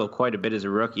to struggle quite a bit as a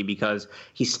rookie because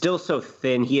he's still so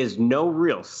thin. He has no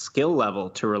real skill level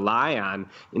to rely on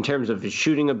in terms of his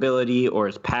shooting ability or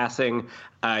his passing.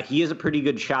 He is a pretty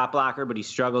good shot blocker, but he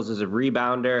struggles as a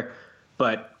rebounder.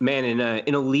 But, man,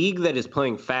 in a league that is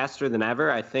playing faster than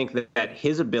ever, I think that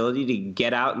his ability to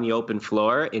get out in the open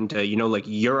floor into, like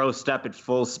Euro step at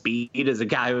full speed as a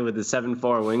guy with a 7'4"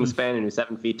 wingspan and who's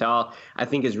 7 feet tall, I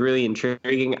think is really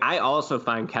intriguing. I also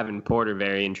find Kevin Porter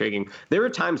very intriguing. There were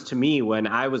times to me when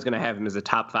I was going to have him as a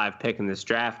top 5 pick in this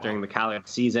draft during the college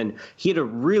season. He had a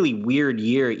really weird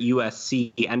year at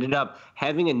USC. He ended up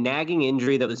having a nagging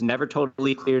injury that was never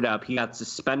totally cleared up. He got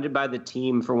suspended by the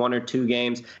team for 1 or 2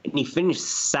 games, and he finished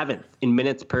 7th in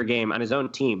minutes per game on his own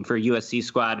team for a USC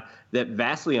squad that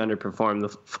vastly underperformed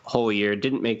the whole year,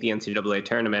 didn't make the NCAA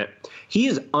tournament. He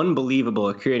is unbelievable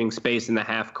at creating space in the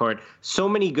half court. So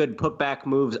many good putback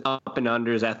moves, up and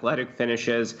unders, athletic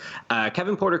finishes.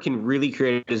 Kevin Porter can really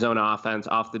create his own offense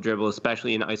off the dribble,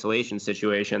 especially in isolation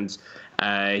situations.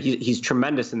 He's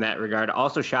tremendous in that regard.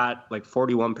 Also shot like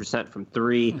 41% from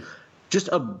 3. Just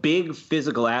a big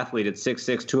physical athlete at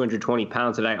 6'6", 220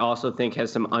 pounds that I also think has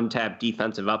some untapped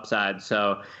defensive upside.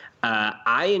 So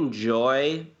I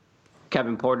enjoy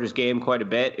Kevin Porter's game quite a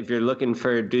bit. If you're looking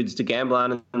for dudes to gamble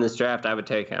on in this draft, I would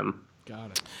take him.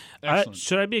 Got it. Excellent.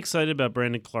 Should I be excited about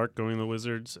Brandon Clark going to the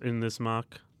Wizards in this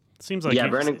mock? Seems like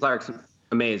Brandon Clark's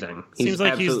amazing. Seems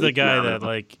like he's the guy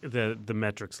that the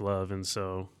metrics love, and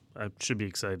so I should be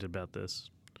excited about this.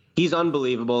 He's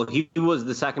unbelievable. He was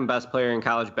the second best player in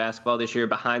college basketball this year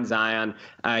behind Zion.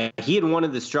 He had one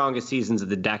of the strongest seasons of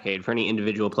the decade for any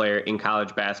individual player in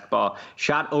college basketball.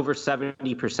 Shot over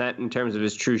 70% in terms of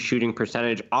his true shooting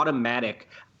percentage. Automatic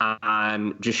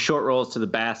on just short rolls to the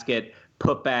basket,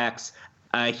 putbacks.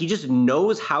 He just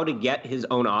knows how to get his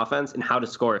own offense and how to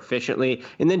score efficiently.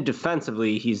 And then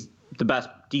defensively, he's the best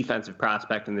defensive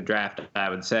prospect in the draft, I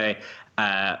would say.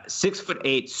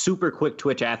 6'8", super quick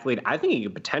twitch athlete. I think he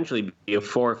could potentially be a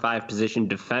 4 or 5 position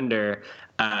defender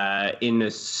in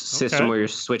a system where you're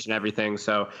switching everything.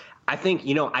 So I think,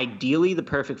 ideally the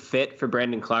perfect fit for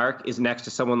Brandon Clark is next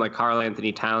to someone like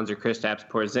Karl-Anthony Towns or Kristaps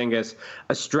Porzingis,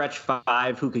 a stretch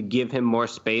 5 who could give him more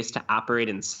space to operate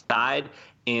inside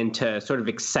and to sort of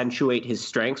accentuate his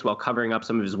strengths while covering up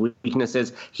some of his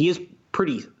weaknesses. He is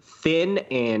pretty thin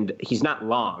and he's not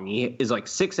long. He is like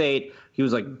 6'8". He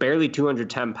was like barely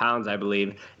 210 pounds, I believe,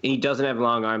 and he doesn't have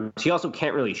long arms. He also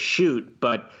can't really shoot,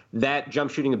 but that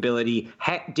jump shooting ability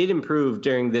did improve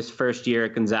during this first year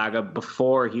at Gonzaga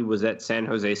before he was at San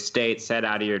Jose State, sat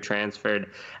out a year,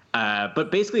 transferred.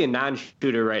 But basically a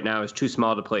non-shooter right now is too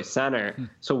small to play center.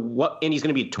 So and he's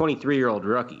going to be a 23-year-old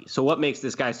rookie. So what makes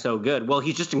this guy so good? Well,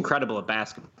 he's just incredible at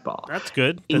basketball. That's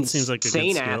good. That seems like a good skill.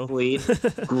 Insane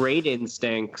athlete, great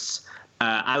instincts.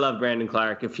 I love Brandon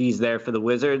Clark. If he's there for the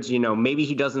Wizards, maybe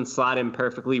he doesn't slot in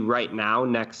perfectly right now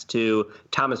next to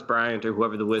Thomas Bryant or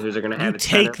whoever the Wizards are going to have. You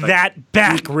take that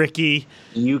back, Ricky.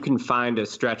 You can find a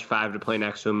stretch 5 to play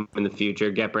next to him in the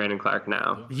future. Get Brandon Clark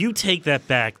now. You take that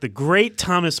back. The great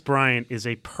Thomas Bryant is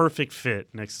a perfect fit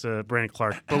next to Brandon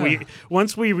Clark. But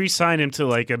once we re-sign him to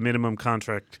like a minimum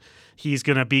contract, he's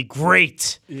going to be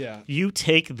great. Yeah. You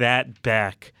take that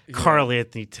back. Yeah.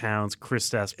 Karl-Anthony Towns,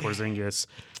 Kristaps Porzingis.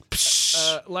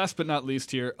 Last but not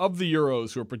least here, of the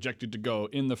Euros who are projected to go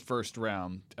in the first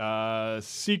round,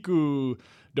 Sekou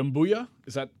Doumbouya,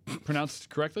 is that pronounced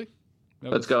correctly?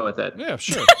 Let's go with it. Yeah,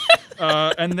 sure.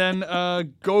 And then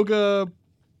Goga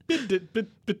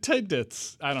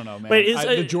Bitadze. I don't know, man. Wait,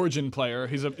 the Georgian player.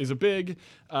 He's a big.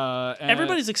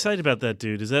 Everybody's excited about that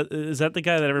dude. Is that the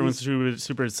guy that everyone's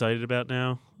super excited about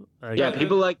now? Yeah,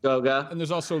 people like Goga. And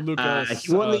there's also Lucas.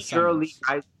 He won the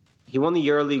EuroLeague. He won the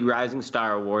EuroLeague Rising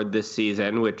Star Award this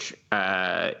season, which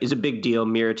is a big deal.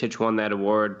 Mirotic won that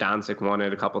award. Doncic won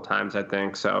it a couple times, I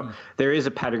think. So there is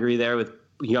a pedigree there with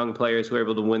young players who are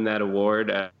able to win that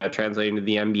award, translating to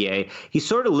the NBA. He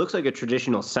sort of looks like a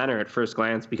traditional center at first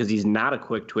glance because he's not a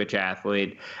quick twitch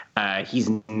athlete. He's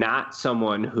not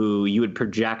someone who you would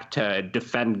project to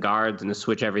defend guards in a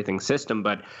switch everything system,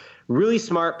 but really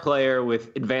smart player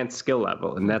with advanced skill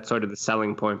level. And that's sort of the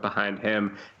selling point behind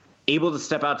him. Able to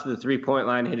step out to the three-point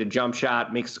line, hit a jump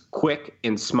shot, makes quick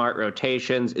and smart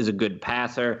rotations, is a good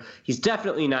passer. He's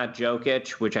definitely not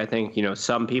Jokic, which I think,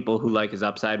 some people who like his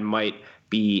upside might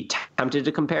be tempted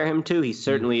to compare him to. He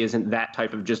certainly isn't that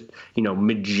type of just,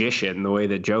 magician the way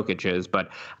that Jokic is. But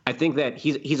I think that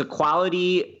he's a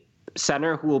quality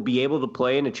center who will be able to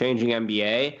play in a changing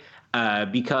NBA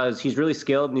because he's really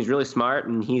skilled and he's really smart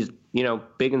and he's,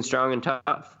 big and strong and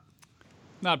tough.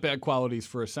 Not bad qualities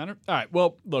for a center. All right.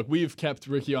 Well, look, we've kept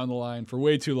Ricky on the line for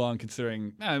way too long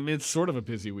considering it's sort of a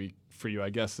busy week for you. I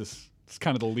guess it's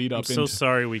kind of the lead up. I'm so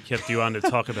sorry we kept you on to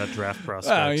talk about draft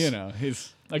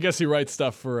prospects. I guess he writes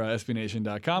stuff for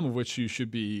SBNation.com, of which you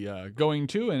should be going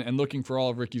to and looking for all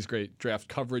of Ricky's great draft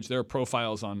coverage. There are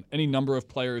profiles on any number of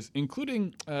players,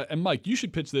 including, and Mike, you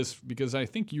should pitch this because I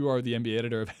think you are the NBA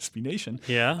editor of SB Nation.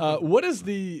 Yeah. What is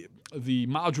the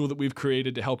module that we've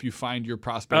created to help you find your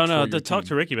prospects? Oh, no, talk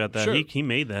to Ricky about that. Sure. He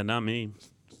made that, not me.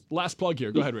 Last plug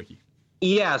here. Go ahead, Ricky.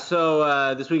 Yeah,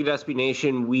 so this week at SB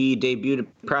Nation, we debuted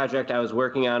a project I was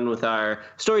working on with our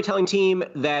storytelling team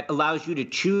that allows you to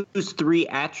choose 3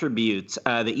 attributes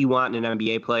that you want in an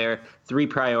NBA player, 3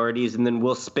 priorities, and then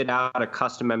we'll spit out a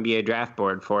custom NBA draft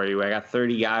board for you. I got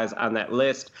 30 guys on that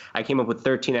list. I came up with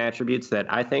 13 attributes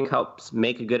that I think helps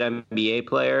make a good NBA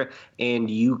player,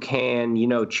 and you can,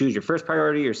 choose your first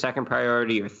priority, your second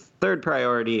priority, your third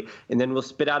priority, and then we'll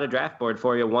spit out a draft board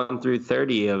for you 1 through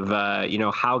 30 of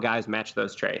how guys match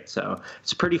those traits. So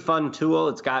it's a pretty fun tool.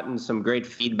 It's gotten some great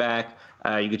feedback.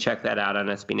 You can check that out on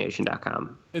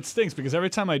SBNation.com. It stinks because every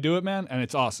time I do it, man, and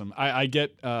it's awesome. I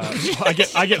get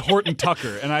I get Horton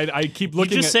Tucker, and I keep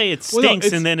looking. You just say it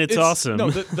stinks, and then it's awesome.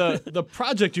 No, the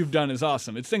project you've done is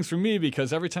awesome. It stinks for me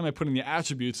because every time I put in the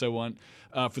attributes I want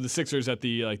for the Sixers at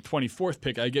the 24th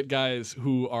pick, I get guys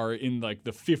who are in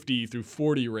the 50 through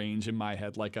 40 range in my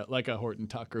head, like a Horton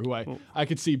Tucker, who I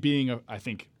could see being I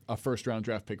think a first-round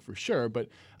draft pick for sure. But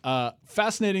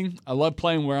fascinating. I love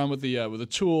playing around with the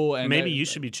tool. And maybe you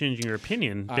should be changing your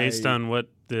opinion based on what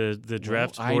the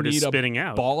draft board is spitting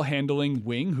out. Ball-handling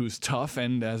wing who's tough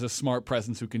and has a smart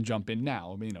presence who can jump in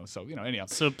now. Anyhow.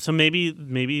 So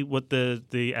maybe what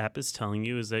the app is telling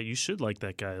you is that you should like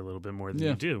that guy a little bit more than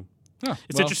you do. Huh,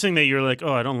 it's interesting that you're like,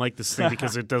 oh, I don't like this thing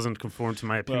because it doesn't conform to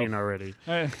my opinion already.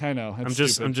 I know. I'm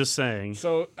just saying.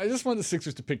 So I just want the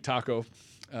Sixers to pick Taco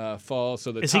fall.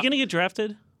 So is he going to get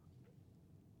drafted?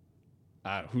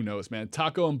 Who knows, man?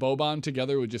 Taco and Boban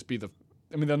together would just be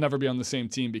they'll never be on the same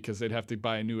team because they'd have to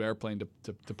buy a new airplane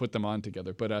to put them on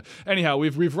together. But anyhow,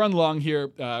 we've run long here.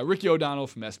 Ricky O'Donnell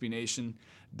from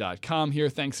SBNation.com here.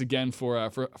 Thanks again for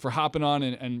hopping on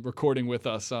and recording with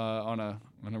us on a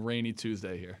rainy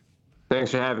Tuesday here.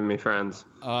 Thanks for having me, friends.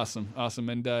 Awesome.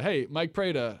 And hey, Mike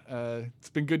Prada, it's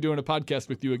been good doing a podcast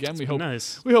with you again. We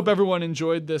hope everyone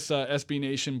enjoyed this SB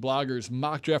Nation bloggers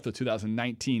mock draft of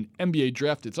 2019 NBA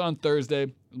draft. It's on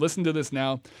Thursday. Listen to this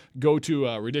now. Go to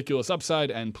Ridiculous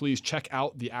Upside and please check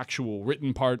out the actual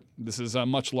written part. This is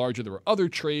much larger. There were other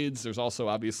trades. There's also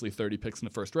obviously 30 picks in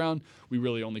the first round. We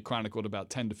really only chronicled about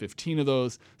 10 to 15 of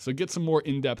those. So get some more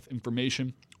in-depth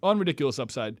information on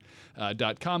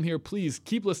ridiculousupside.com here. Please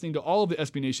keep listening to all of the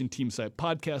SB Nation team site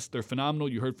podcasts. They're phenomenal.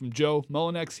 You heard from Joe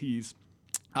Mullinex. He's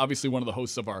obviously one of the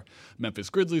hosts of our Memphis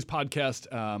Grizzlies podcast.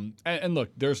 And look,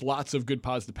 there's lots of good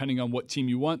pods depending on what team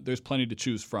you want. There's plenty to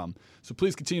choose from. So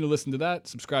please continue to listen to that.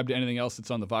 Subscribe to anything else that's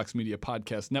on the Vox Media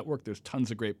Podcast Network. There's tons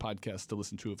of great podcasts to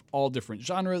listen to of all different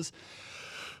genres.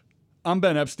 I'm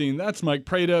Ben Epstein. That's Mike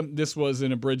Prada. This was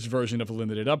an abridged version of A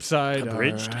Limited Upside.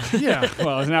 Abridged? Yeah.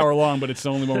 Well, it's an hour long, but it's the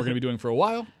only one we're going to be doing for a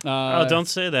while. Don't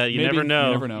say that. You never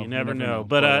know. You never know.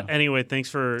 But anyway, thanks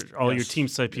for all your team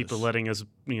site people letting us,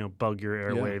 bug your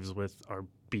airwaves with our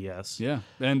BS. Yeah.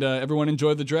 And everyone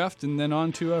enjoy the draft and then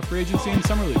on to free agency and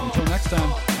summer league. Until next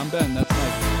time, I'm Ben. That's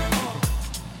Mike.